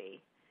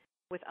quickly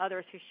with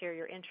others who share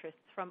your interests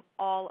from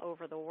all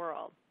over the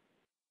world.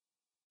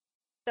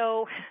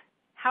 So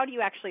how do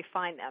you actually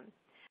find them?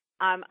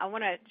 I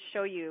want to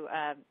show you,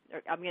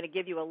 I'm going to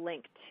give you a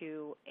link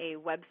to a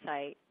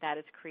website that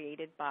is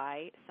created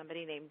by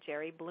somebody named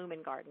Jerry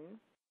Blumengarten.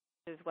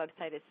 His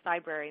website is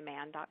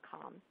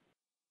cybraryman.com.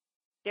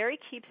 Jerry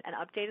keeps an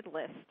updated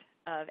list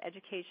of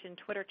education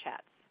Twitter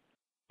chats,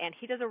 and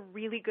he does a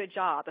really good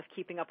job of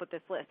keeping up with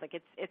this list. Like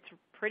it's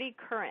pretty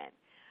current.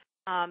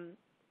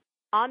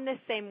 On this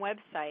same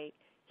website,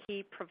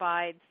 he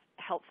provides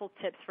helpful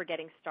tips for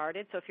getting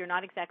started. So if you're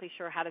not exactly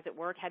sure how does it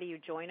work, how do you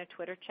join a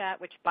Twitter chat,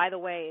 which, by the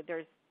way,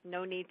 there's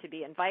no need to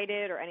be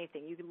invited or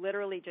anything. You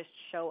literally just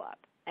show up,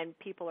 and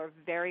people are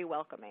very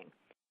welcoming.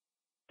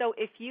 So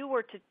if you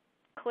were to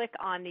click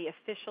on the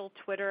official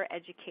Twitter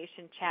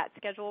education chat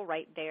schedule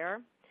right there,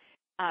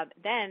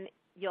 then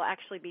you'll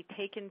actually be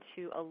taken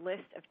to a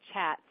list of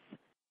chats.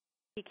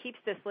 He keeps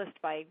this list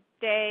by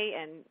day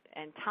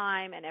and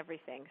time and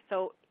everything.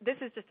 So this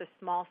is just a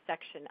small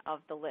section of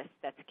the list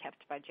that's kept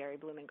by Jerry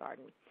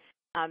Blumengarten.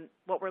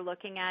 What we're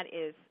looking at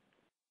is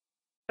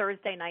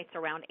Thursday nights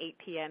around 8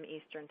 p.m.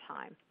 Eastern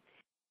Time.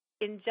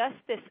 In just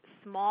this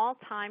small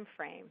time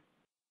frame,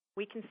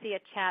 we can see a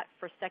chat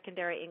for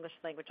secondary English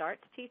language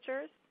arts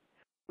teachers.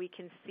 We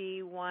can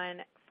see one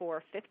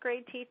for fifth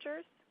grade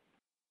teachers.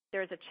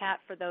 There's a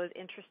chat for those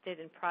interested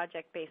in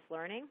project-based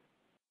learning.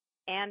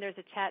 And there's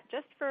a chat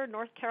just for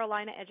North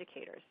Carolina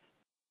educators.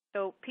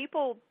 So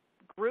people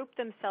group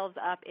themselves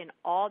up in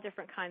all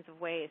different kinds of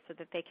ways so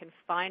that they can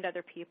find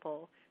other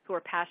people who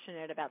are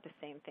passionate about the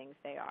same things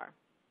they are.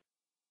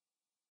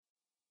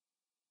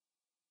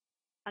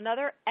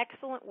 Another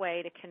excellent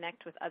way to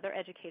connect with other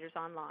educators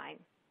online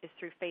is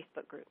through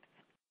Facebook groups.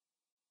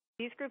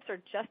 These groups are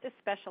just as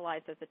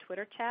specialized as the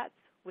Twitter chats,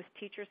 with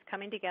teachers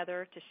coming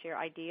together to share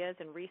ideas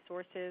and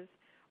resources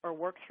or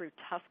work through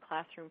tough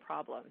classroom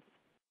problems.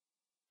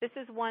 This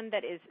is one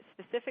that is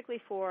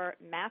specifically for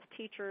math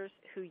teachers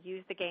who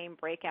use the game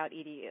Breakout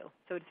EDU.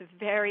 So it's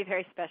very,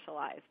 very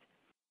specialized.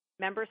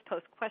 Members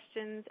post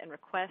questions and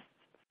requests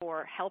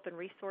for help and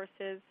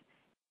resources,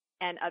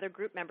 and other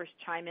group members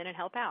chime in and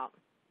help out.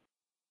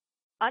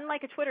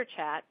 Unlike a Twitter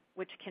chat,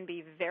 which can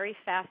be very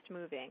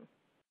fast-moving,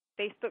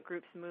 Facebook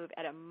groups move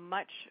at a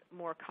much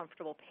more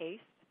comfortable pace,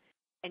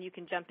 and you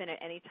can jump in at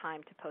any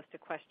time to post a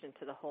question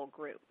to the whole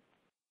group.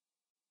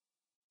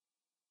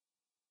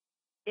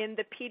 In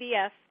the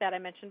PDF that I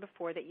mentioned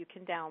before that you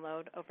can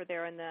download over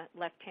there on the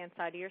left-hand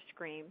side of your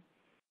screen,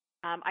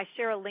 I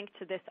share a link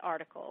to this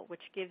article,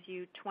 which gives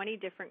you 20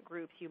 different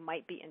groups you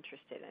might be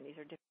interested in. These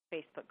are different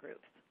Facebook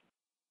groups.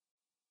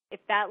 If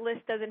that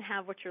list doesn't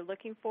have what you're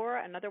looking for,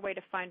 another way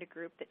to find a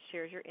group that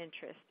shares your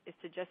interest is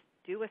to just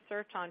do a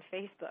search on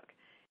Facebook.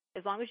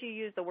 As long as you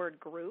use the word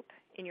group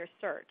in your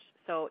search.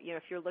 So,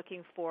 if you're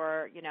looking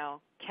for,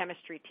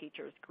 chemistry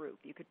teachers group,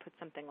 you could put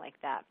something like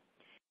that.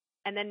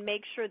 And then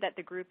make sure that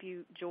the group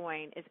you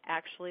join is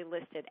actually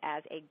listed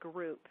as a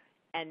group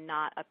and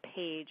not a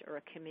page or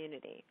a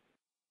community.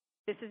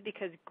 This is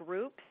because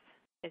groups,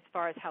 as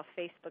far as how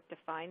Facebook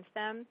defines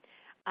them,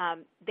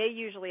 they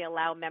usually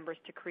allow members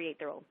to create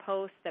their own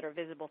posts that are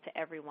visible to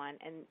everyone,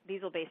 and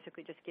these will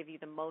basically just give you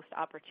the most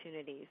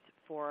opportunities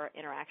for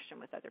interaction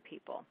with other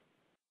people.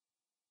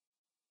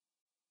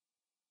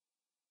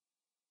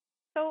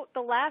 So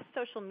the last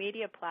social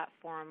media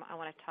platform I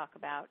want to talk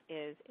about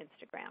is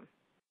Instagram.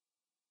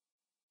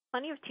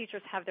 Plenty of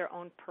teachers have their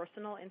own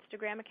personal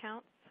Instagram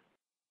accounts,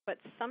 but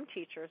some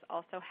teachers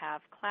also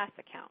have class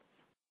accounts.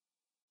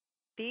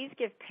 These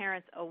give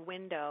parents a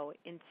window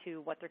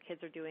into what their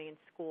kids are doing in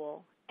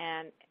school,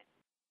 and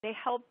they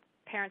help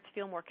parents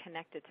feel more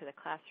connected to the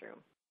classroom.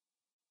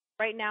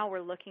 Right now we're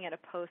looking at a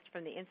post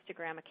from the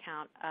Instagram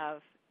account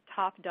of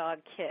Top Dog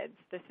Kids.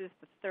 This is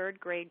the third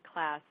grade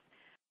class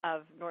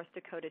of North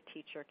Dakota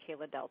teacher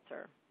Kayla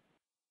Delter.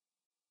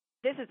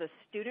 This is a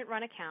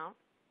student-run account.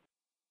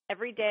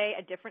 Every day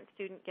a different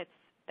student gets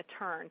a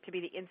turn to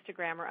be the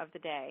Instagrammer of the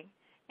day,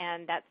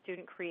 and that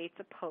student creates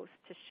a post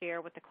to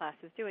share what the class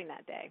is doing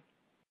that day.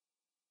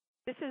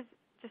 This is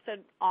just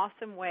an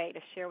awesome way to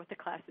share what the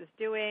class is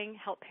doing,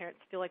 help parents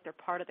feel like they're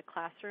part of the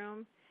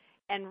classroom,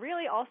 and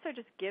really also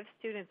just give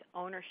students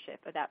ownership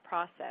of that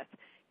process.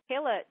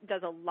 Kayla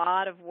does a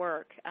lot of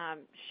work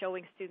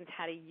showing students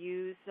how to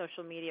use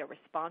social media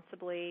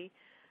responsibly,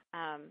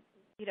 how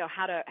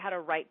to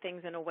write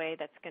things in a way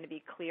that's going to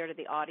be clear to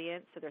the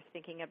audience, so they're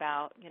thinking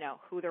about,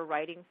 who they're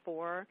writing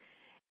for.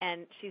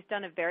 And she's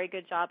done a very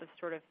good job of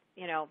sort of,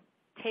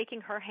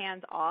 taking her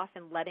hands off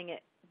and letting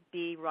it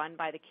be run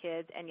by the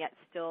kids, and yet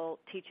still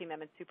teaching them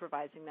and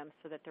supervising them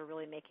so that they're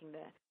really making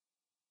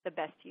the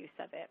best use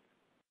of it.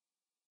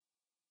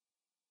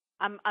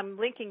 I'm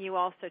linking you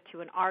also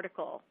to an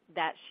article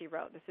that she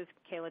wrote. This is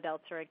Kayla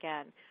Delter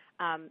again.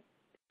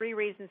 3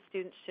 reasons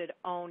students should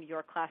own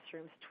your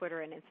classroom's Twitter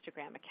and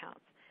Instagram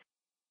accounts.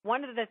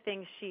 One of the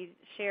things she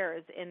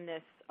shares in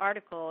this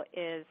article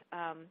is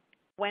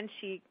when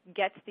she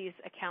gets these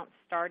accounts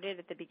started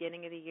at the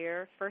beginning of the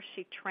year, first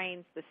she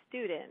trains the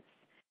students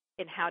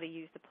in how to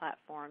use the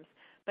platforms,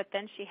 but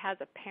then she has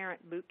a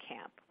parent boot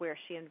camp where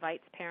she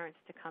invites parents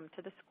to come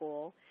to the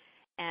school,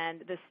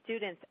 and the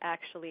students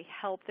actually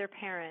help their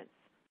parents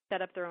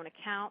set up their own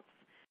accounts.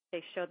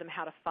 They show them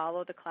how to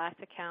follow the class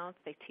accounts.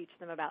 They teach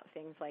them about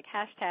things like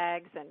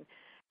hashtags and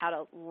how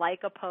to like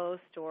a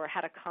post or how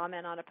to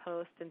comment on a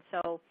post. And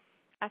so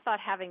I thought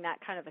having that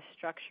kind of a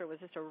structure was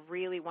just a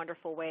really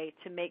wonderful way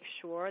to make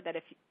sure that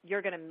if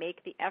you're going to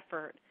make the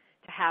effort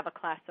to have a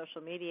class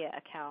social media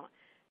account,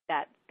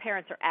 that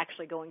parents are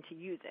actually going to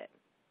use it.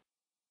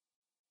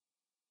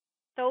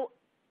 So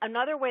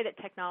another way that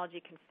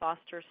technology can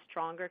foster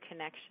stronger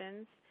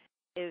connections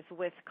is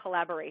with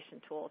collaboration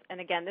tools.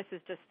 And again, this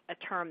is just a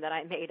term that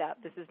I made up.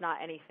 This is not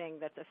anything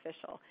that's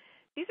official.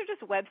 These are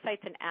just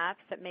websites and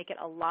apps that make it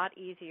a lot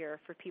easier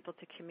for people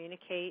to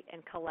communicate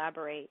and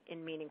collaborate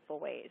in meaningful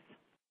ways.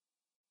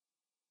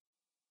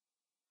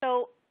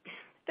 So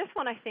this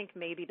one I think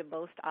may be the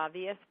most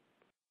obvious,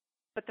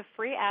 but the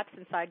free apps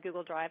inside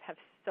Google Drive have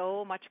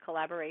so much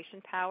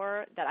collaboration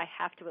power that I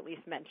have to at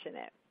least mention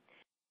it.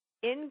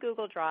 In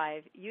Google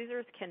Drive,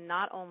 users can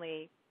not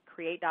only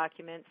create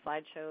documents,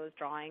 slideshows,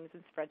 drawings,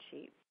 and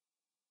spreadsheets,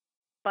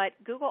 but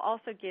Google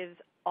also gives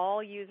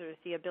all users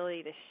the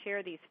ability to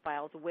share these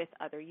files with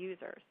other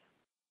users.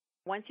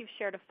 Once you've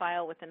shared a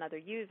file with another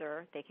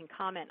user, they can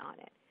comment on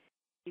it.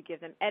 You give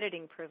them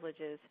editing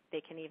privileges,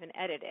 they can even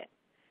edit it.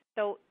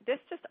 So this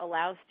just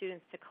allows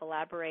students to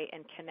collaborate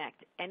and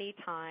connect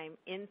anytime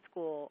in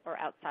school or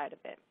outside of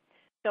it.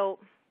 So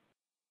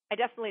I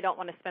definitely don't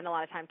want to spend a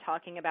lot of time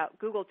talking about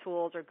Google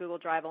Tools or Google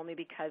Drive only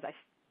because I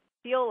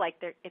feel like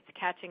it's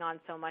catching on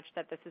so much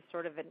that this is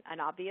sort of an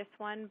obvious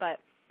one, but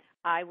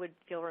I would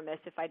feel remiss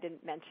if I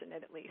didn't mention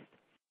it at least.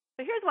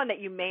 So here's one that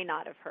you may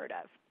not have heard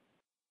of.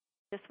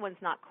 This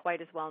one's not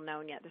quite as well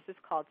known yet. This is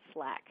called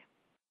Slack.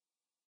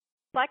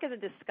 Slack is a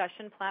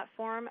discussion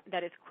platform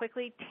that is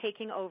quickly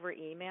taking over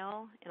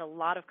email in a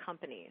lot of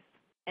companies,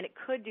 and it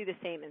could do the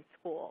same in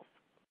schools.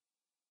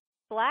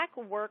 Slack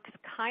works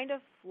kind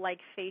of like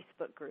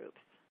Facebook groups,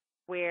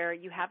 where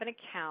you have an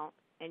account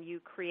and you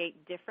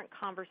create different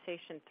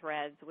conversation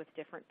threads with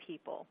different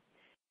people.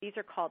 These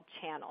are called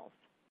channels.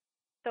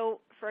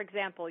 So, for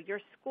example, your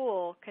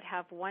school could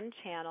have one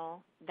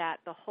channel that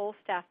the whole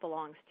staff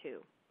belongs to,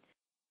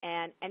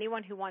 and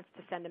anyone who wants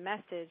to send a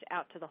message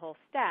out to the whole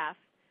staff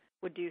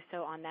would do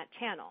so on that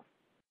channel.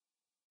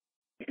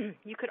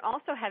 You could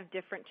also have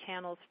different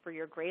channels for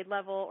your grade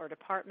level or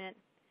department,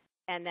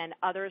 and then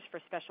others for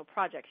special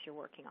projects you're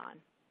working on.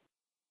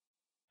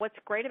 What's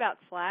great about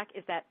Slack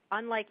is that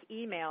unlike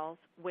emails,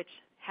 which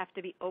have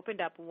to be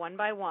opened up one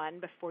by one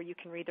before you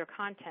can read their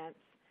contents,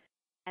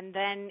 and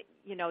then,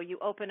 you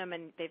open them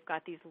and they've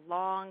got these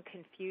long,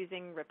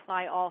 confusing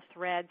reply all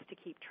threads to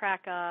keep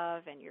track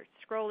of, and you're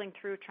scrolling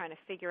through trying to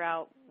figure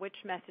out which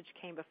message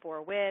came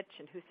before which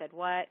and who said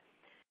what.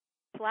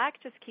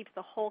 Slack just keeps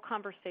the whole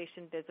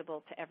conversation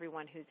visible to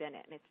everyone who's in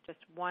it, and it's just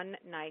one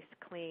nice,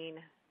 clean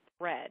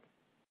thread.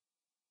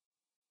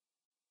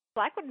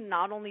 Slack would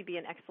not only be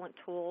an excellent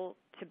tool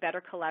to better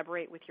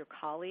collaborate with your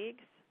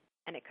colleagues,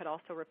 and it could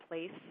also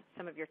replace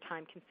some of your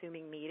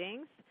time-consuming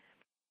meetings.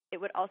 It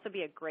would also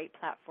be a great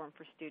platform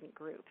for student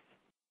groups.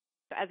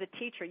 So as a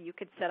teacher, you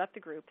could set up the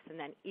groups and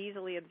then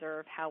easily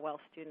observe how well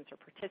students are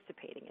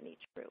participating in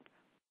each group.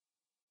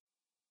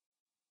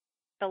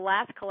 The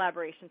last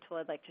collaboration tool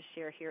I'd like to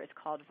share here is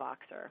called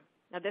Voxer.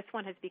 Now, this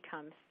one has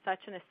become such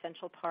an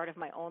essential part of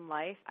my own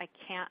life, I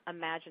can't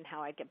imagine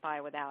how I'd get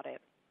by without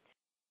it.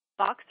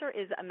 Voxer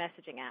is a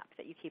messaging app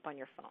that you keep on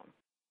your phone.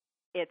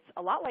 It's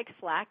a lot like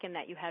Slack in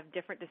that you have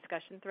different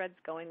discussion threads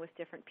going with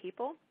different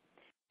people,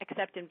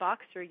 except in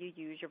Voxer you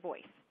use your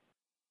voice.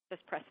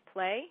 Just press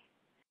play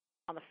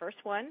on the first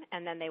one,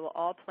 and then they will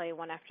all play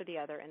one after the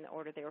other in the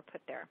order they were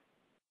put there.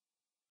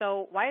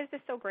 So why is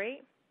this so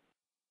great?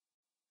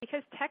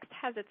 Because text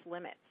has its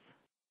limits.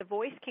 The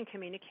voice can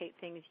communicate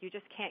things you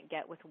just can't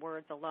get with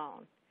words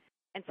alone.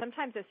 And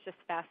sometimes it's just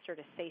faster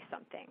to say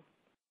something.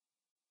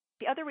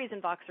 The other reason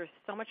Voxer is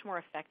so much more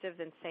effective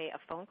than, say, a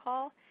phone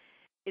call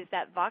is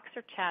that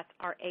Voxer chats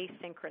are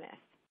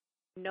asynchronous.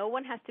 No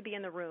one has to be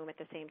in the room at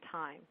the same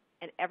time,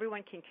 and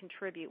everyone can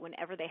contribute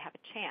whenever they have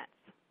a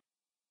chance.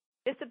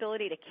 This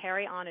ability to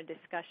carry on a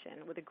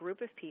discussion with a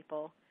group of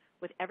people,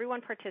 with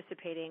everyone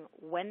participating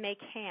when they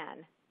can,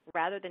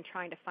 rather than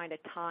trying to find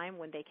a time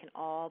when they can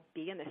all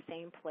be in the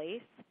same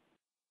place,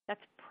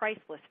 that's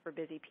priceless for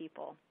busy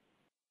people.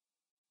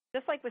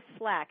 Just like with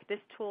Slack, this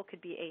tool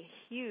could be a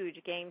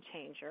huge game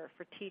changer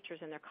for teachers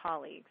and their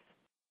colleagues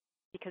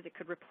because it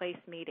could replace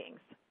meetings.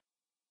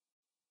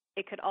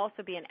 It could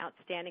also be an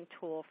outstanding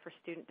tool for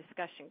student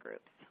discussion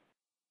groups.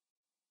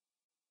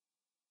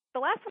 The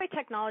last way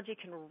technology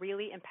can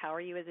really empower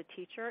you as a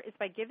teacher is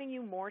by giving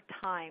you more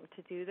time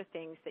to do the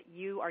things that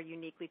you are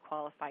uniquely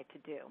qualified to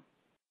do.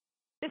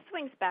 This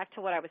swings back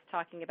to what I was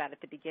talking about at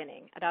the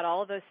beginning, about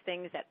all of those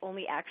things that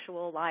only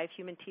actual live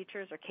human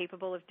teachers are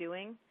capable of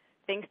doing,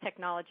 things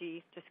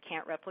technology just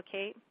can't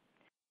replicate.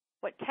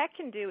 What tech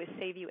can do is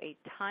save you a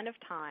ton of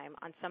time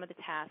on some of the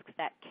tasks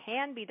that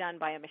can be done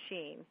by a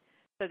machine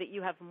so that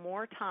you have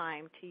more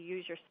time to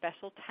use your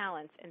special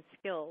talents and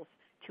skills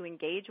to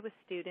engage with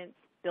students,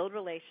 build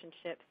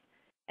relationships,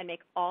 and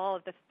make all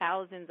of the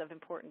thousands of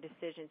important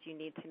decisions you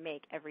need to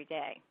make every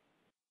day.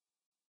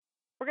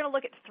 We're going to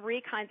look at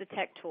 3 kinds of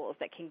tech tools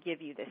that can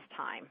give you this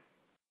time.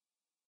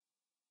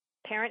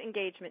 Parent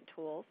engagement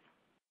tools,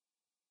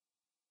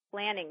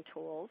 planning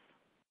tools,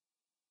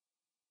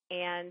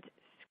 and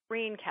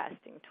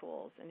screencasting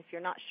tools. And if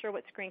you're not sure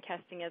what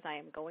screencasting is, I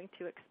am going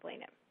to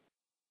explain it.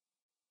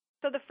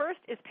 So the first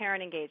is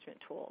parent engagement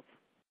tools.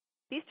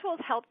 These tools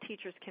help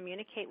teachers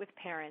communicate with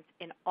parents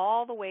in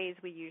all the ways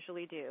we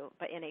usually do,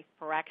 but in a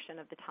fraction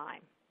of the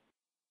time.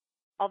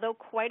 Although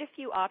quite a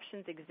few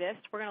options exist,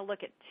 we're going to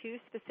look at 2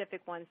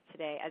 specific ones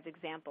today as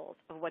examples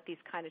of what these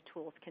kind of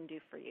tools can do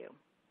for you.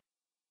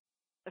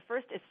 The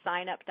first is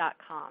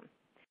signup.com.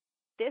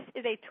 This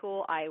is a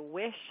tool I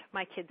wish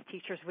my kids'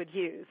 teachers would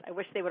use. I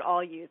wish they would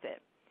all use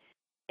it.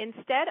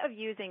 Instead of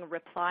using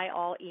reply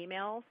all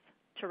emails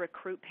to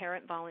recruit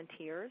parent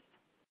volunteers,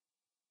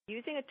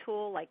 using a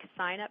tool like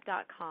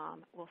signup.com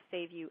will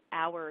save you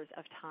hours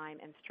of time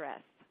and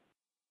stress.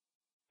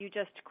 You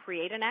just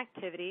create an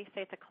activity,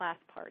 say it's a class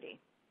party.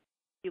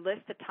 You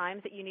list the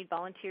times that you need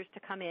volunteers to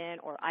come in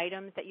or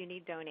items that you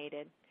need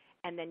donated,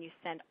 and then you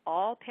send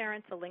all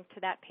parents a link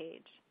to that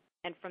page.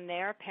 And from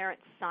there,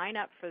 parents sign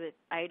up for the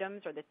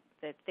items or the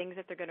things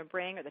that they're going to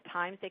bring or the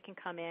times they can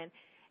come in,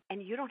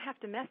 and you don't have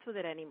to mess with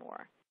it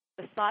anymore.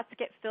 The slots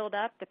get filled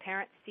up, the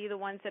parents see the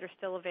ones that are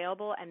still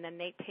available, and then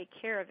they take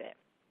care of it.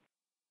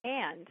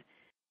 And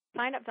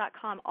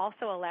signup.com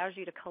also allows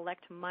you to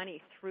collect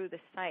money through the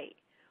site,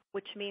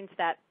 which means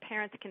that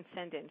parents can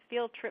send in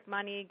field trip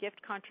money,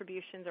 gift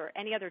contributions, or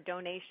any other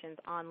donations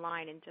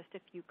online in just a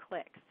few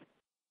clicks.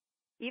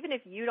 Even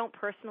if you don't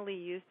personally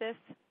use this,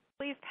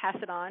 please pass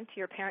it on to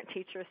your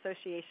parent-teacher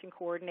association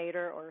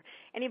coordinator or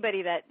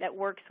anybody that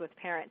works with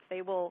parents.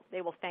 They will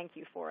thank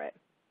you for it.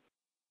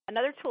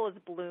 Another tool is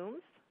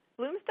Blooms.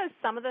 Blooms does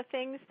some of the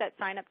things that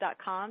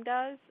signup.com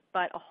does,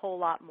 but a whole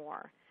lot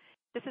more.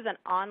 This is an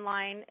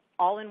online,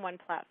 all-in-one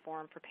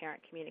platform for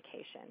parent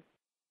communication.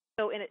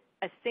 So in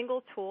a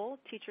single tool,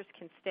 teachers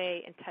can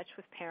stay in touch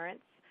with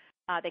parents.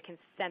 They can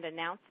send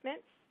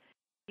announcements.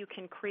 You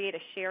can create a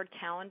shared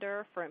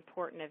calendar for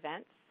important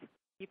events.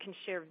 You can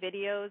share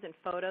videos and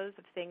photos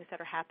of things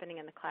that are happening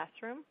in the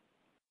classroom.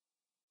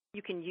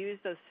 You can use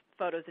those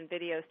photos and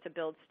videos to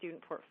build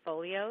student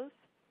portfolios.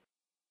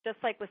 Just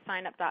like with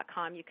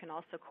signup.com, you can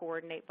also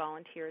coordinate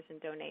volunteers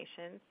and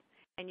donations.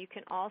 And you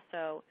can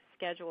also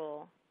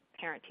schedule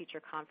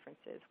parent-teacher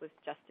conferences with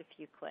just a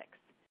few clicks.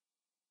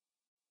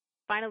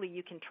 Finally,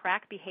 you can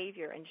track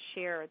behavior and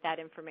share that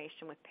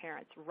information with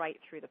parents right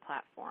through the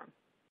platform.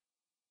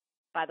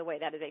 By the way,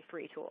 that is a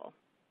free tool.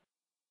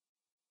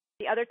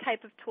 The other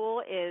type of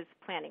tool is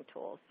planning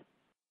tools.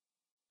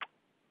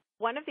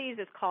 One of these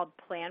is called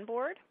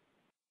Planboard.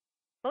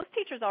 Most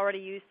teachers already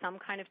use some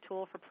kind of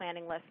tool for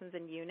planning lessons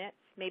and units.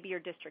 Maybe your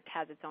district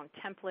has its own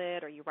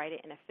template or you write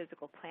it in a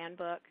physical plan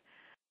book.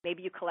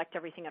 Maybe you collect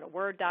everything in a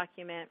Word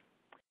document.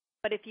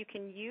 But if you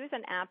can use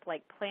an app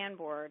like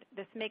Planboard,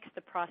 this makes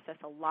the process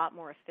a lot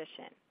more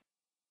efficient.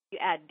 You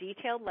add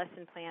detailed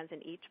lesson plans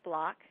in each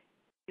block.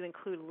 You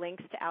include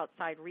links to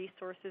outside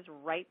resources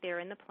right there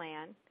in the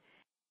plan.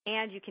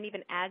 And you can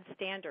even add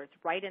standards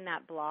right in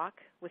that block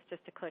with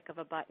just a click of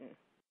a button.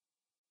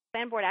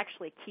 Planboard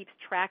actually keeps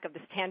track of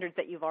the standards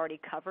that you've already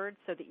covered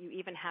so that you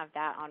even have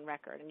that on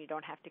record and you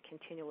don't have to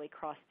continually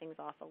cross things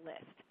off a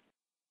list.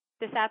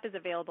 This app is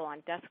available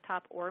on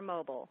desktop or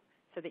mobile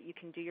so that you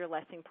can do your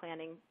lesson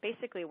planning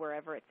basically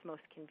wherever it's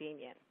most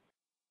convenient.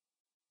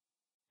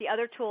 The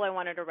other tool I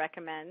wanted to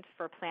recommend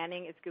for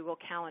planning is Google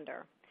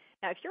Calendar.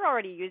 Now, if you're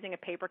already using a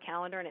paper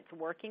calendar and it's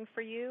working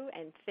for you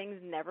and things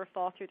never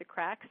fall through the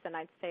cracks, then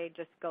I'd say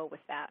just go with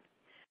that.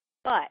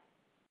 But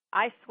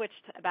I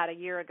switched about a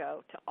year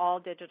ago to all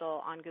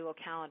digital on Google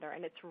Calendar,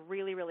 and it's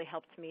really, really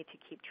helped me to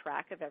keep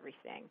track of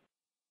everything.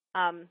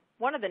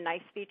 One of the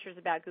nice features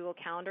about Google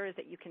Calendar is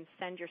that you can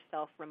send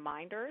yourself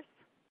reminders.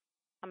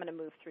 I'm going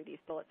to move through these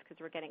bullets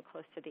because we're getting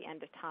close to the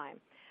end of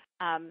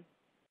time.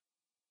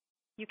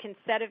 You can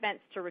set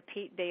events to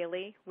repeat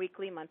daily,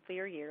 weekly, monthly,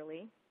 or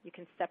yearly. You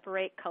can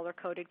separate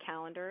color-coded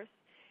calendars.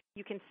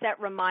 You can set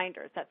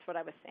reminders. That's what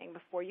I was saying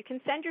before. You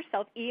can send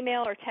yourself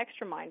email or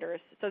text reminders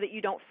so that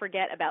you don't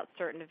forget about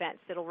certain events.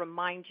 It'll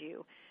remind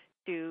you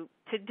to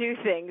do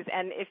things.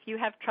 And if you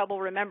have trouble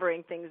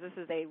remembering things, this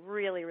is a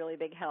really, really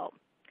big help.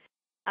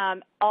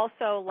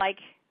 Also, like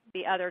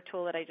the other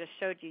tool that I just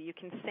showed you, you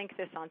can sync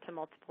this onto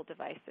multiple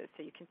devices,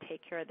 so you can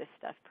take care of this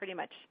stuff pretty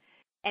much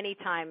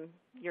anytime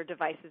your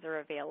devices are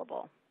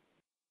available.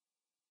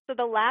 So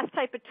the last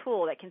type of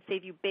tool that can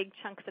save you big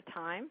chunks of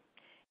time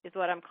is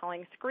what I'm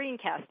calling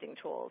screencasting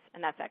tools,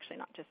 and that's actually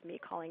not just me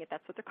calling it,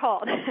 that's what they're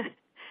called.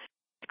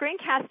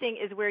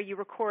 Screencasting is where you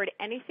record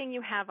anything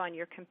you have on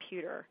your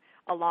computer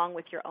along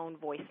with your own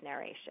voice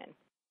narration.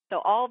 So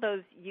all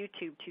those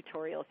YouTube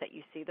tutorials that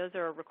you see, those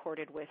are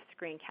recorded with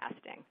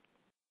screencasting.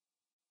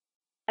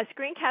 A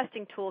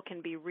screencasting tool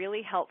can be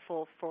really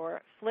helpful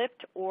for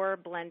flipped or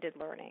blended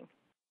learning.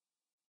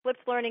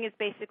 Flipped learning is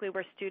basically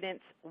where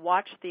students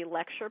watch the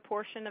lecture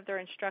portion of their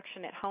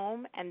instruction at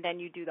home, and then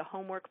you do the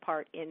homework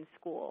part in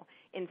school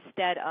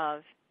instead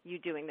of you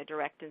doing the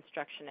direct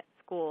instruction at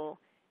school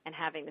and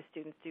having the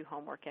students do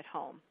homework at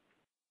home.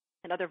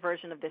 Another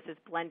version of this is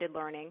blended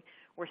learning,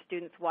 where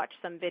students watch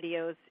some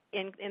videos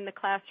in the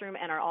classroom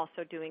and are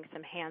also doing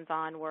some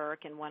hands-on work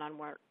and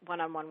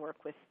one-on-one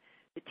work with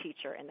the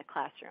teacher in the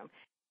classroom.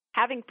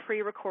 Having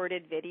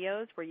pre-recorded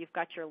videos where you've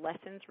got your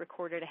lessons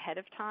recorded ahead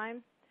of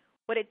time,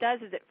 what it does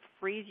is it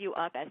frees you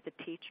up as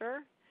the teacher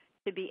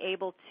to be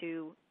able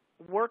to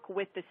work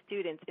with the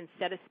students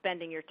instead of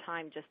spending your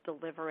time just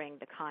delivering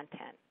the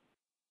content.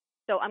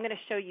 So I'm going to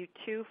show you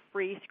two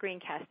free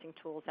screencasting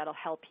tools that will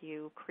help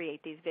you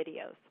create these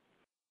videos.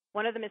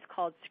 One of them is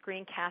called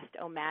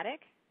Screencast-O-Matic.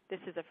 This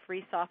is a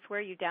free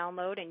software you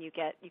download, and you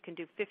can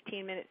do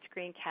 15-minute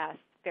screencasts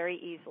very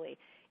easily.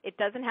 It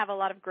doesn't have a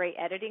lot of great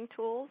editing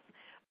tools,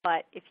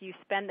 but if you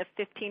spend the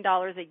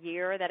 $15 a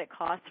year that it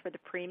costs for the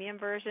premium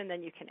version,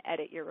 then you can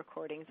edit your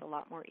recordings a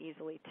lot more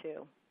easily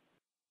too.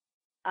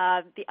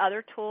 The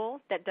other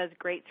tool that does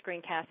great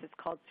screencasts is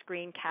called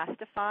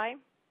Screencastify.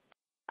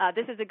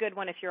 This is a good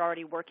one if you're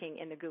already working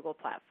in the Google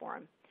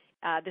platform.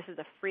 This is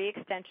a free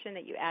extension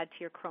that you add to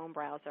your Chrome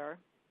browser.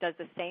 Does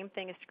the same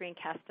thing as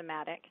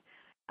Screencast-O-Matic,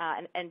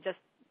 and just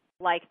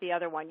like the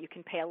other one, you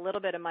can pay a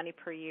little bit of money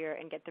per year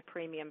and get the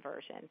premium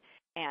version,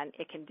 and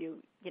it can do,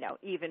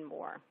 even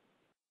more.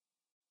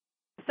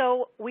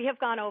 So we have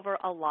gone over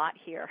a lot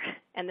here,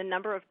 and the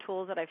number of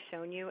tools that I've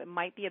shown you, it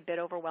might be a bit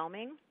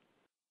overwhelming.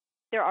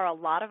 There are a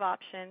lot of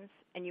options,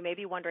 and you may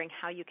be wondering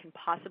how you can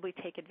possibly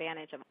take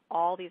advantage of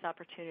all these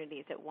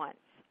opportunities at once.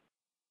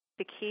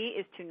 The key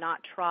is to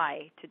not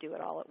try to do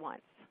it all at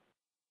once.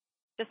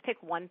 Just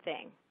pick one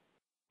thing.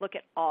 Look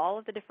at all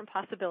of the different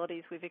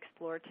possibilities we've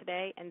explored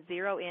today and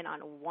zero in on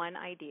one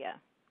idea,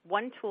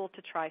 one tool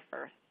to try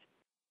first.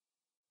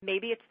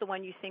 Maybe it's the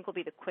one you think will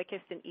be the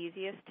quickest and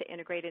easiest to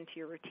integrate into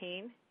your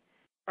routine,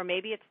 or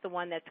maybe it's the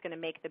one that's going to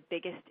make the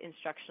biggest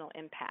instructional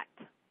impact.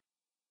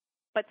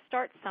 But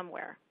start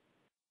somewhere.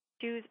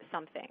 Choose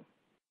something,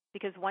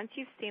 because once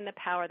you've seen the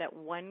power that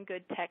one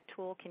good tech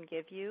tool can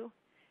give you,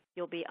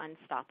 you'll be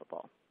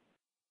unstoppable.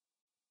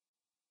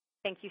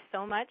 Thank you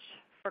so much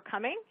for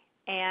coming,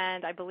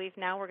 and I believe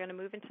now we're going to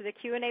move into the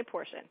Q&A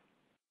portion.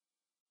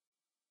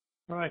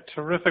 All right,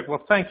 terrific.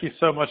 Well, thank you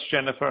so much,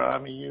 Jennifer. I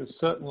mean, you've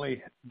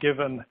certainly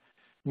given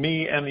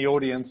me and the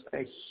audience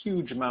a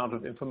huge amount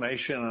of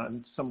information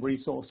and some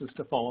resources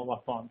to follow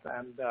up on.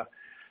 And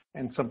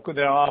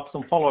there are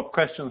some follow-up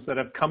questions that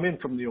have come in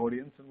from the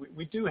audience. And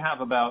we do have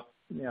about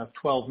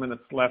 12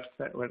 minutes left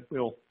that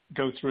we'll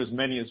go through as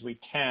many as we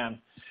can.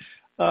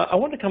 I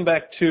want to come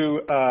back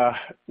to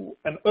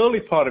an early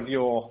part of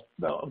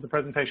the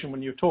presentation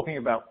when you were talking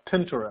about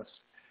Pinterest.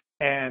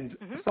 And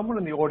someone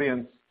in the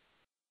audience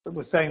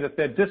was saying that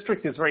their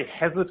district is very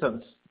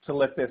hesitant to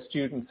let their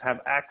students have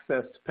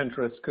access to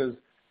Pinterest because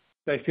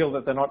they feel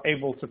that they're not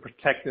able to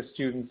protect their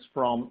students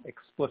from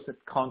explicit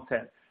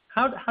content.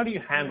 How do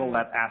you handle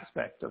that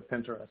aspect of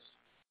Pinterest?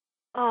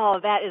 Oh,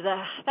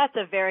 that's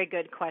a very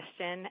good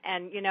question.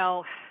 And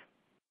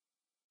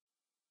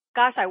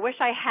gosh, I wish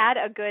I had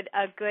a good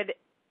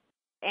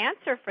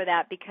answer for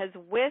that, because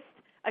with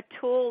a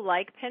tool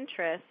like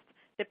Pinterest,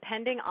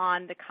 depending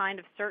on the kind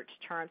of search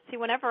terms. See,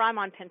 whenever I'm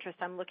on Pinterest,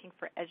 I'm looking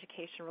for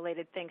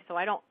education-related things, so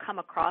I don't come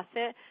across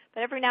it.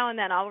 But every now and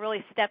then, I'll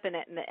really step in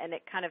it, and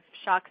it kind of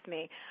shocks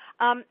me.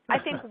 I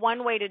think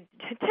one way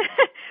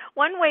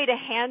to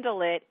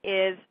handle it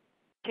is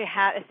to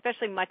have,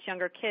 especially much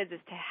younger kids, is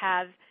to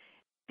have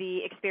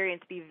the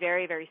experience be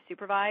very, very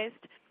supervised.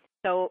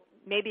 So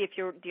maybe if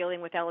you're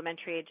dealing with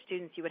elementary age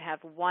students, you would have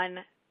one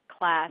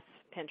class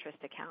Pinterest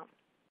account.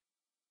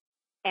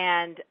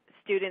 And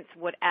students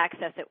would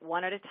access it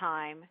one at a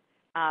time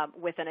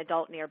with an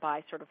adult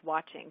nearby sort of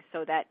watching,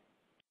 so that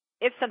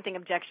if something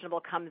objectionable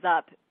comes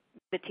up,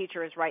 the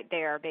teacher is right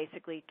there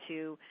basically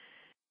to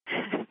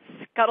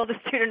scuttle the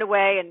student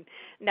away and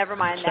never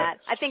mind that.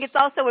 I think it's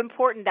also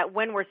important that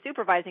when we're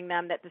supervising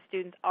them that the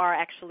students are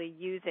actually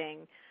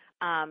using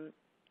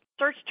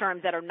search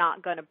terms that are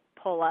not going to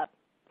pull up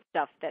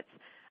stuff that's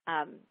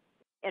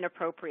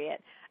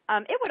inappropriate.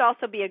 It would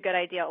also be a good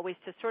idea always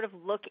to sort of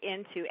look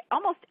into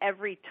almost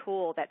every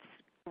tool that's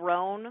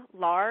grown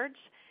large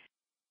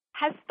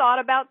has thought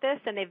about this,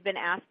 and they've been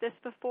asked this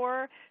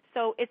before.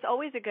 So it's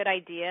always a good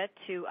idea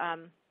to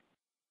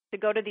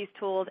go to these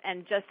tools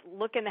and just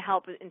look in the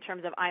help in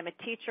terms of I'm a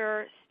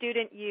teacher,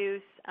 student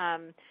use,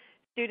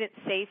 student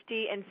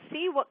safety, and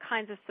see what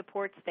kinds of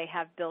supports they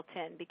have built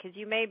in, because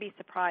you may be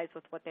surprised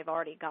with what they've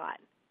already got.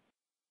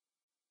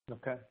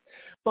 Okay.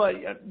 Well,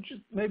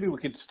 just maybe we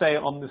could stay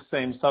on the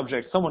same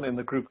subject. Someone in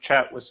the group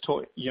chat was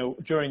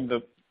during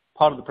the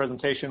part of the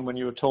presentation when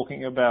you were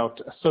talking about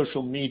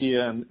social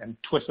media and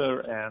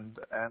Twitter and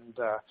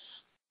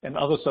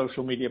other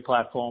social media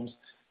platforms.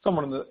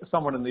 Someone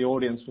in the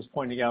audience was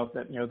pointing out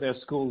that their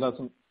school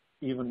doesn't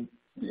even,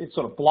 it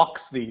sort of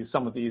blocks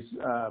some of these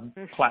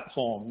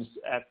platforms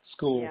at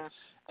school. Yeah.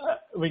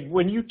 I mean,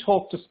 when you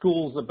talk to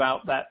schools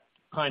about that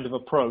kind of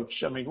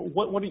approach, I mean,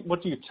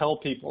 what do you tell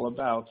people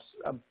about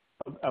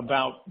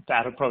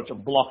that approach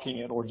of blocking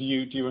it, or do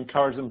you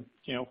encourage them?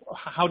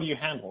 How do you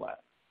handle that?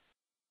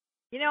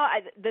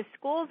 The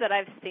schools that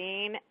I've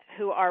seen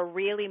who are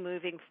really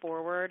moving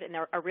forward and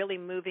are really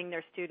moving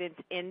their students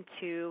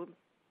into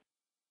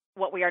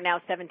what we are now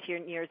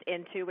 17 years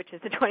into, which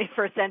is the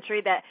 21st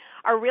century, that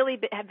have really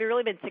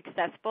been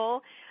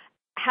successful,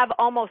 have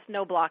almost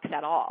no blocks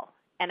at all.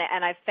 And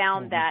I've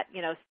found that,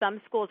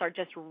 some schools are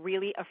just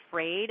really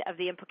afraid of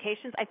the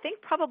implications. I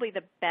think probably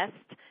the best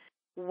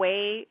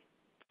way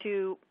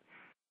to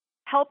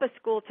help a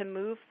school to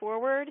move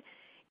forward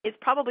is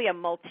probably a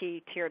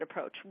multi-tiered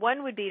approach.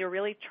 One would be to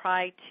really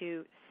try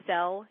to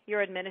sell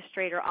your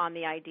administrator on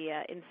the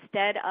idea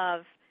instead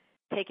of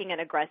taking an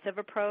aggressive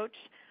approach.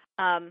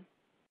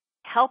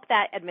 Help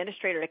that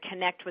administrator to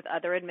connect with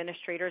other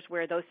administrators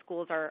where those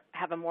schools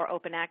have a more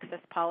open access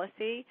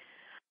policy.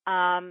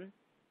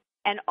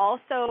 And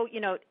also,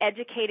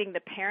 educating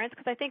the parents,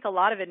 because I think a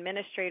lot of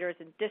administrators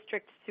and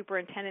district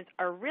superintendents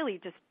are really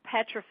just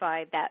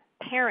petrified that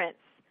parents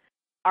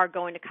are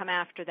going to come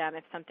after them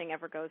if something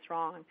ever goes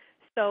wrong.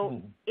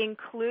 So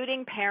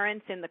including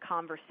parents in the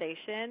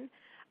conversation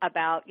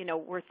about,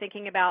 we're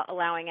thinking about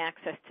allowing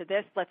access to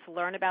this. Let's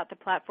learn about the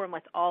platform.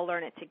 Let's all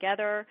learn it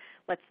together.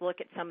 Let's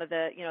look at some of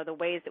the, the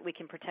ways that we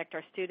can protect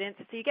our students.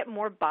 So you get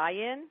more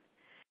buy-in.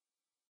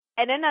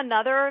 And then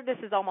this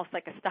is almost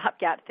like a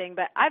stopgap thing,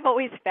 but I've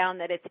always found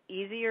that it's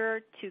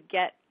easier to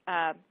get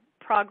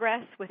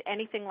progress with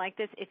anything like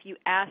this if you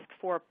ask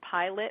for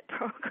pilot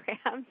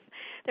programs.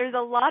 There's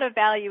a lot of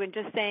value in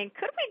just saying,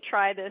 could we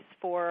try this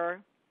for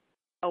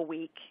a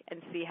week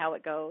and see how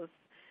it goes?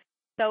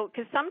 So,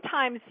 because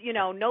sometimes,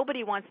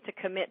 nobody wants to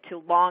commit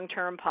to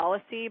long-term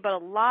policy, but a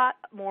lot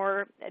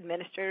more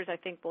administrators, I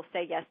think, will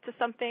say yes to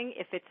something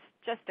if it's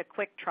just a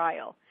quick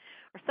trial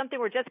or something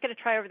we're just going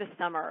to try over the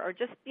summer or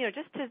just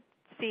to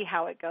see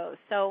how it goes.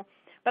 So,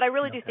 but I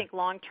really do think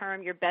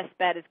long-term, your best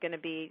bet is going to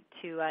be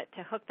to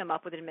hook them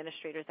up with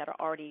administrators that are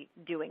already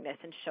doing this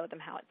and show them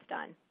how it's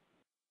done.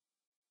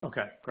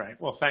 Okay, great.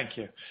 Well, thank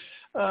you.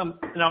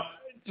 Now,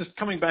 just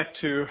coming back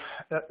to,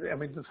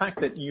 the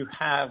fact that you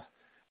have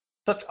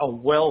such a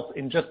wealth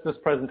in just this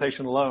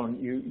presentation alone,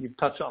 you've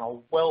touched on a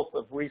wealth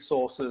of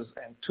resources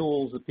and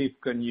tools that people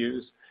can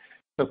use.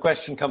 The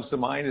question comes to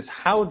mind is,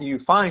 how do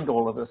you find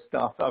all of this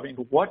stuff? I mean,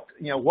 what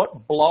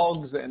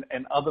blogs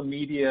and other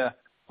media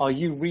are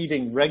you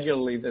reading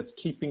regularly that's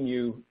keeping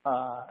you,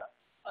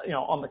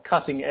 on the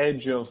cutting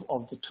edge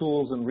of the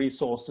tools and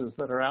resources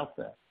that are out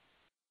there?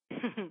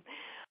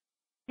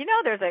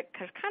 There's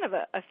kind of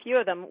a few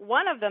of them.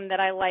 One of them that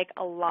I like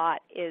a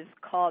lot is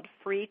called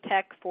Free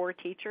Tech for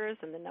Teachers,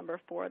 and the number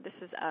 4. This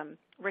is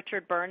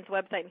Richard Burns'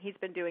 website, and he's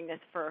been doing this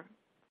for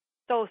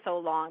so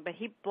long, but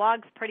he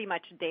blogs pretty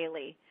much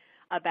daily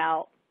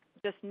about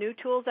just new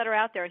tools that are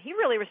out there, and he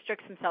really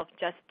restricts himself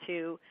just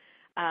to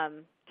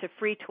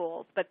free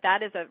tools, but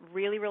that is a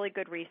really, really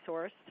good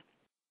resource.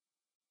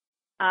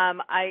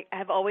 I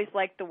have always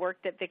liked the work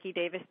that Vicki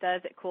Davis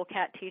does at Cool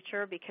Cat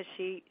Teacher, because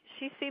she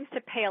seems to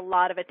pay a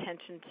lot of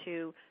attention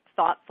to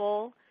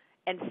thoughtful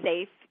and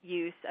safe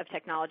use of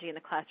technology in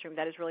the classroom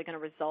that is really going to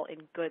result in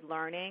good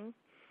learning.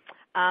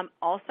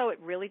 Also, it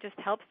really just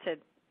helps to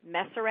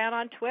mess around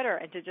on Twitter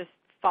and to just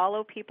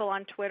follow people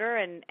on Twitter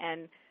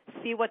and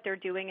see what they're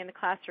doing in the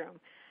classroom.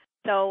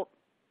 So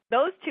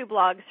those 2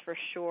 blogs for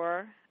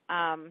sure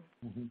are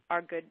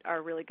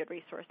really good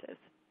resources.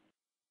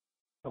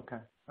 Okay,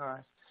 all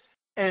right.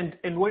 And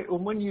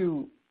when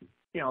you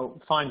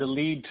find a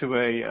lead to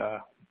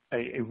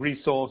a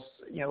resource,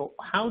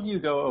 how do you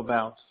go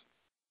about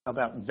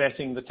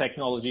vetting the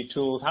technology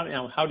tools?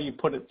 How do you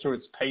put it through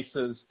its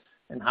paces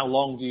and how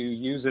long do you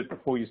use it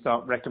before you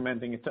start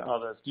recommending it to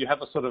others? Do you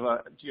have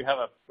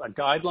a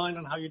guideline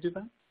on how you do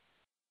that?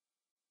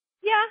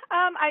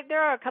 Yeah,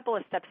 there are a couple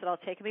of steps that I'll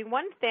take. I mean,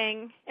 one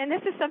thing, and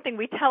this is something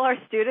we tell our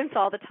students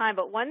all the time,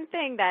 but one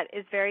thing that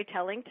is very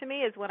telling to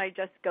me is when I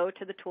just go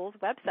to the tool's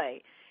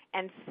website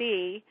and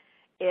see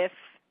if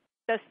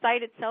the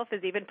site itself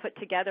is even put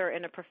together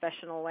in a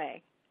professional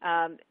way.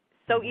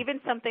 So even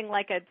something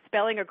like a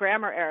spelling or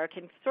grammar error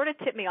can sort of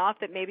tip me off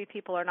that maybe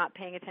people are not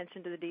paying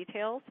attention to the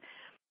details.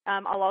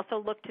 I'll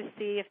also look to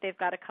see if they've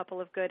got a couple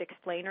of good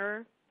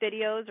explainer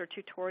videos or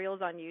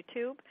tutorials on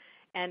YouTube.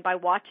 And by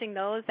watching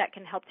those, that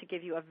can help to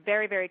give you a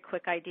very, very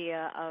quick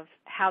idea of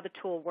how the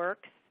tool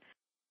works.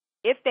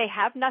 If they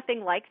have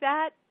nothing like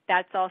that,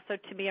 that's also,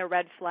 to me, a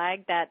red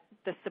flag that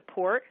the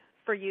support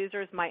for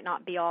users might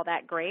not be all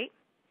that great.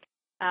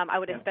 I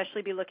would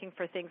especially be looking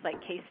for things like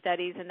case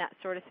studies and that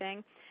sort of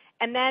thing.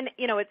 And then,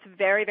 it's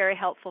very, very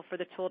helpful for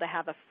the tool to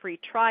have a free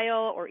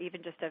trial or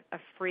even just a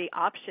free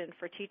option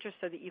for teachers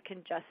so that you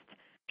can just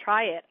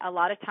try it. A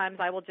lot of times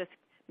I will just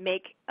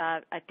make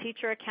a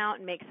teacher account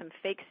and make some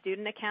fake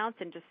student accounts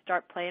and just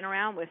start playing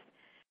around with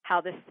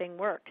how this thing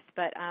works.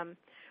 But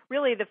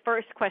really the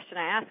first question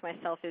I ask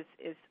myself is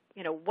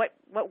what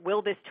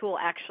will this tool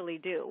actually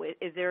do?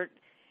 Is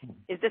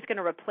this going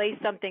to replace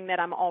something that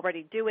I'm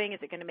already doing? Is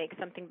it going to make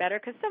something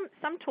better? Because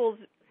some tools,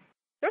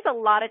 there's a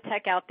lot of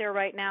tech out there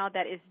right now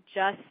that is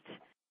just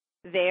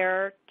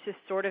there to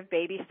sort of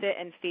babysit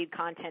and feed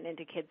content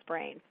into kids'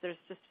 brains. There's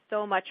just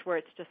so much where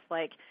it's just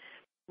like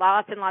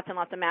lots and lots and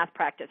lots of math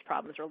practice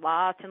problems or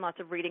lots and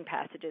lots of reading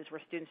passages where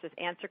students just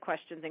answer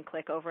questions and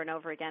click over and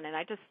over again. And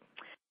I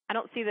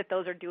don't see that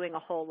those are doing a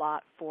whole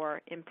lot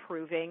for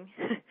improving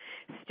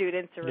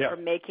students or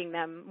making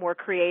them more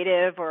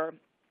creative or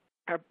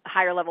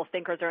higher level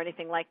thinkers or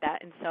anything like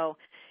that. And so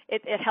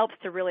it helps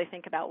to really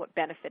think about what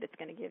benefit it's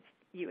going to give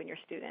you and your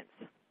students.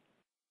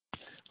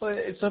 Well,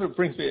 it sort of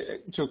brings me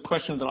to a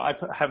question that I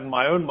have in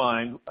my own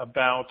mind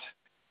about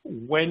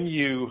when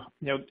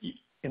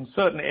in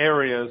certain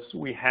areas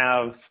we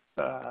have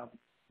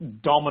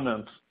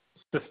dominant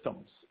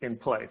systems in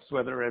place,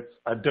 whether it's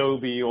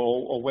Adobe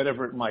or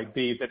whatever it might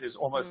be, that is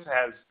almost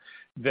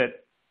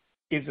that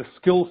is a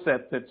skill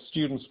set that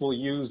students will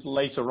use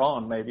later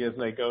on, maybe as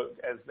they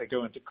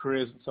go into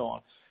careers and so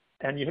on.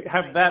 And you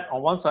have that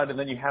on one side, and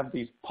then you have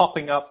these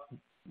popping up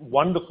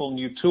wonderful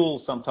new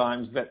tools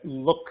sometimes that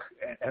look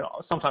and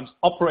sometimes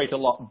operate a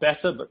lot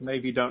better, but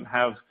maybe don't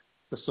have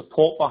the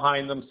support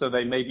behind them, so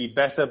they may be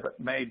better, but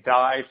may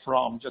die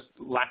from just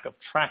lack of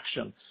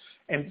traction.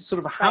 And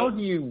sort of how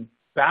do you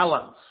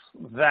balance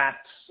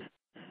that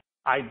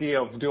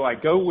idea of, do I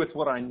go with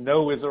what I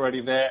know is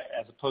already there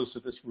as opposed to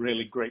this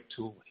really great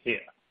tool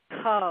here?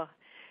 Oh,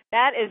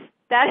 that is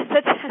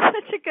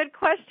such a good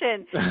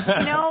question.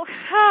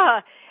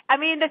 I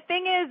mean, the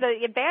thing is,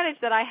 the advantage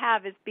that I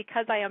have is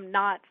because I am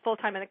not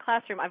full-time in the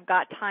classroom, I've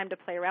got time to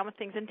play around with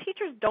things, and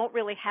teachers don't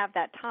really have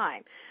that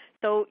time.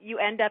 So you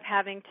end up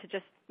having to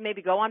just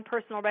maybe go on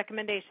personal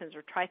recommendations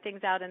or try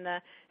things out in the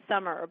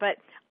summer. But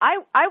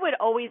I would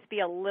always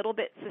be a little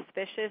bit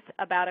suspicious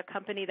about a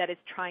company that is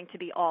trying to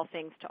be all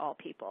things to all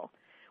people,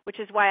 which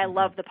is why I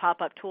love the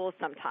pop-up tools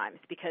sometimes,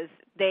 because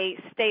they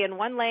stay in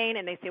one lane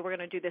and they say, we're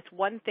going to do this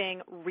one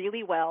thing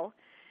really well,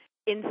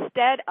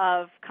 instead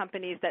of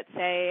companies that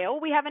say, oh,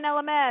 we have an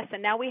LMS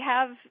and now we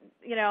have,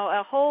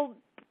 a whole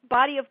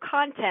body of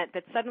content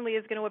that suddenly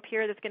is going to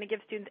appear that's going to give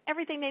students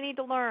everything they need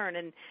to learn.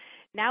 And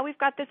now we've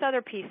got this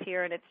other piece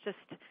here, and it's just,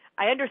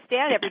 I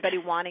understand everybody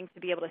wanting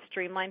to be able to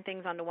streamline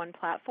things onto one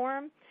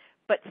platform,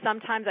 but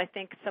sometimes I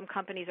think some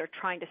companies are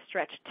trying to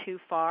stretch too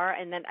far,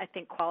 and then I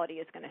think quality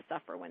is going to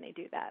suffer when they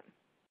do that.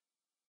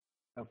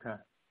 Okay.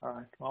 All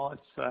right. Well,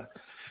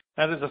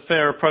 that is a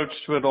fair approach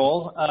to it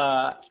all.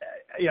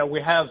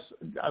 We have,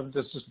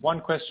 there's just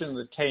one question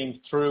that came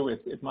through.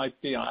 It might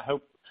be, I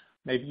hope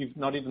maybe you've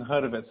not even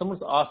heard of it.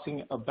 Someone's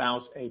asking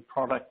about a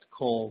product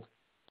called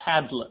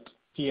Padlet,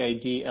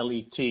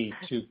 Padlet,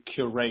 to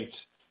curate.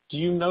 Do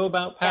you know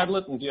about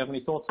Padlet, and do you have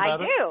any thoughts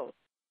about it?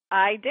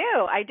 I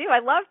do. I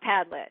love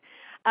Padlet.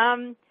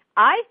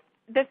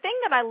 The thing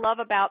that I love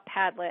about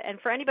Padlet, and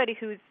for anybody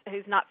who's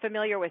not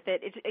familiar with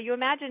it, you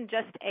imagine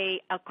just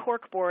a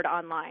cork board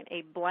online,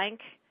 a blank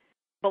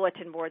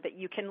bulletin board that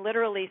you can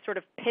literally sort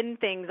of pin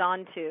things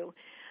onto.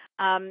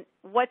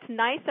 What's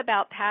nice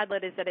about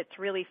Padlet is that it's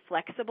really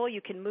flexible.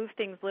 You can move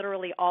things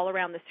literally all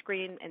around the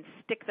screen and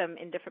stick them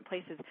in different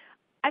places.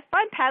 I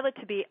find Padlet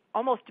to be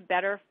almost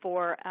better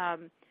for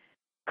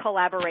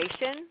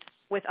collaboration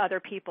with other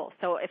people.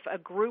 So if a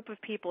group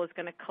of people is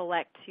going to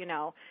collect,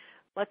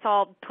 let's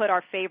all put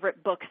our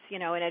favorite books,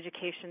 in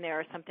education there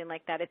or something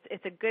like that.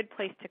 It's a good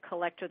place to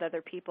collect with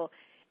other people.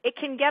 It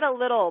can get a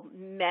little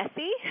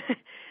messy.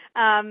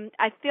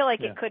 I feel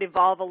like it could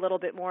evolve a little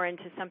bit more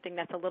into something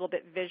that's a little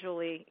bit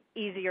visually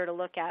easier to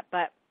look at.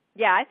 But,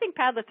 yeah, I think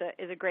Padlet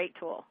is a great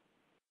tool.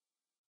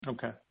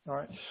 Okay. All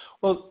right.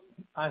 Well,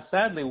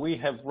 sadly, we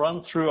have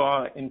run through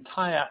our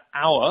entire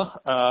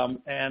hour,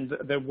 and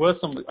there were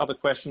some other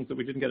questions that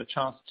we didn't get a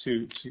chance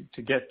to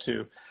get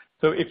to.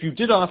 So if you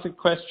did ask a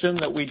question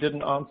that we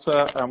didn't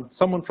answer,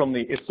 someone from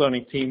the It's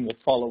Learning team will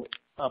follow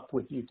up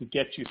with you to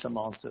get you some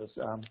answers.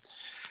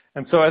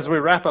 And so as we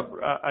wrap up,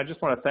 I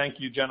just want to thank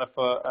you,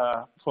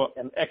 Jennifer, for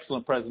an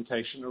excellent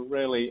presentation,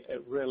 really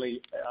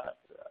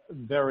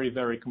very,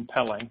 very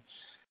compelling.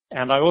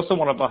 And I also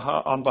want to,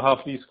 on behalf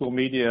of eSchool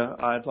Media,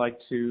 I'd like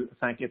to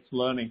thank It's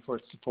Learning for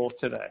its support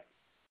today.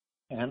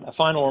 And a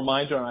final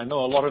reminder, and I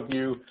know a lot of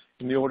you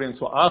in the audience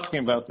were asking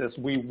about this,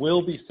 we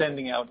will be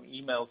sending out an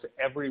email to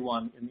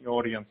everyone in the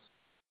audience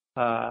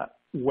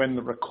when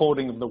the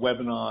recording of the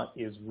webinar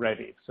is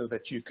ready so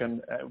that you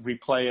can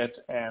replay it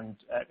and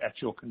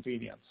at your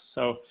convenience.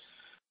 So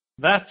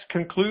that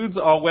concludes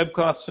our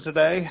webcast for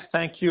today.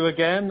 Thank you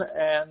again,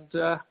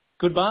 and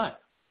goodbye.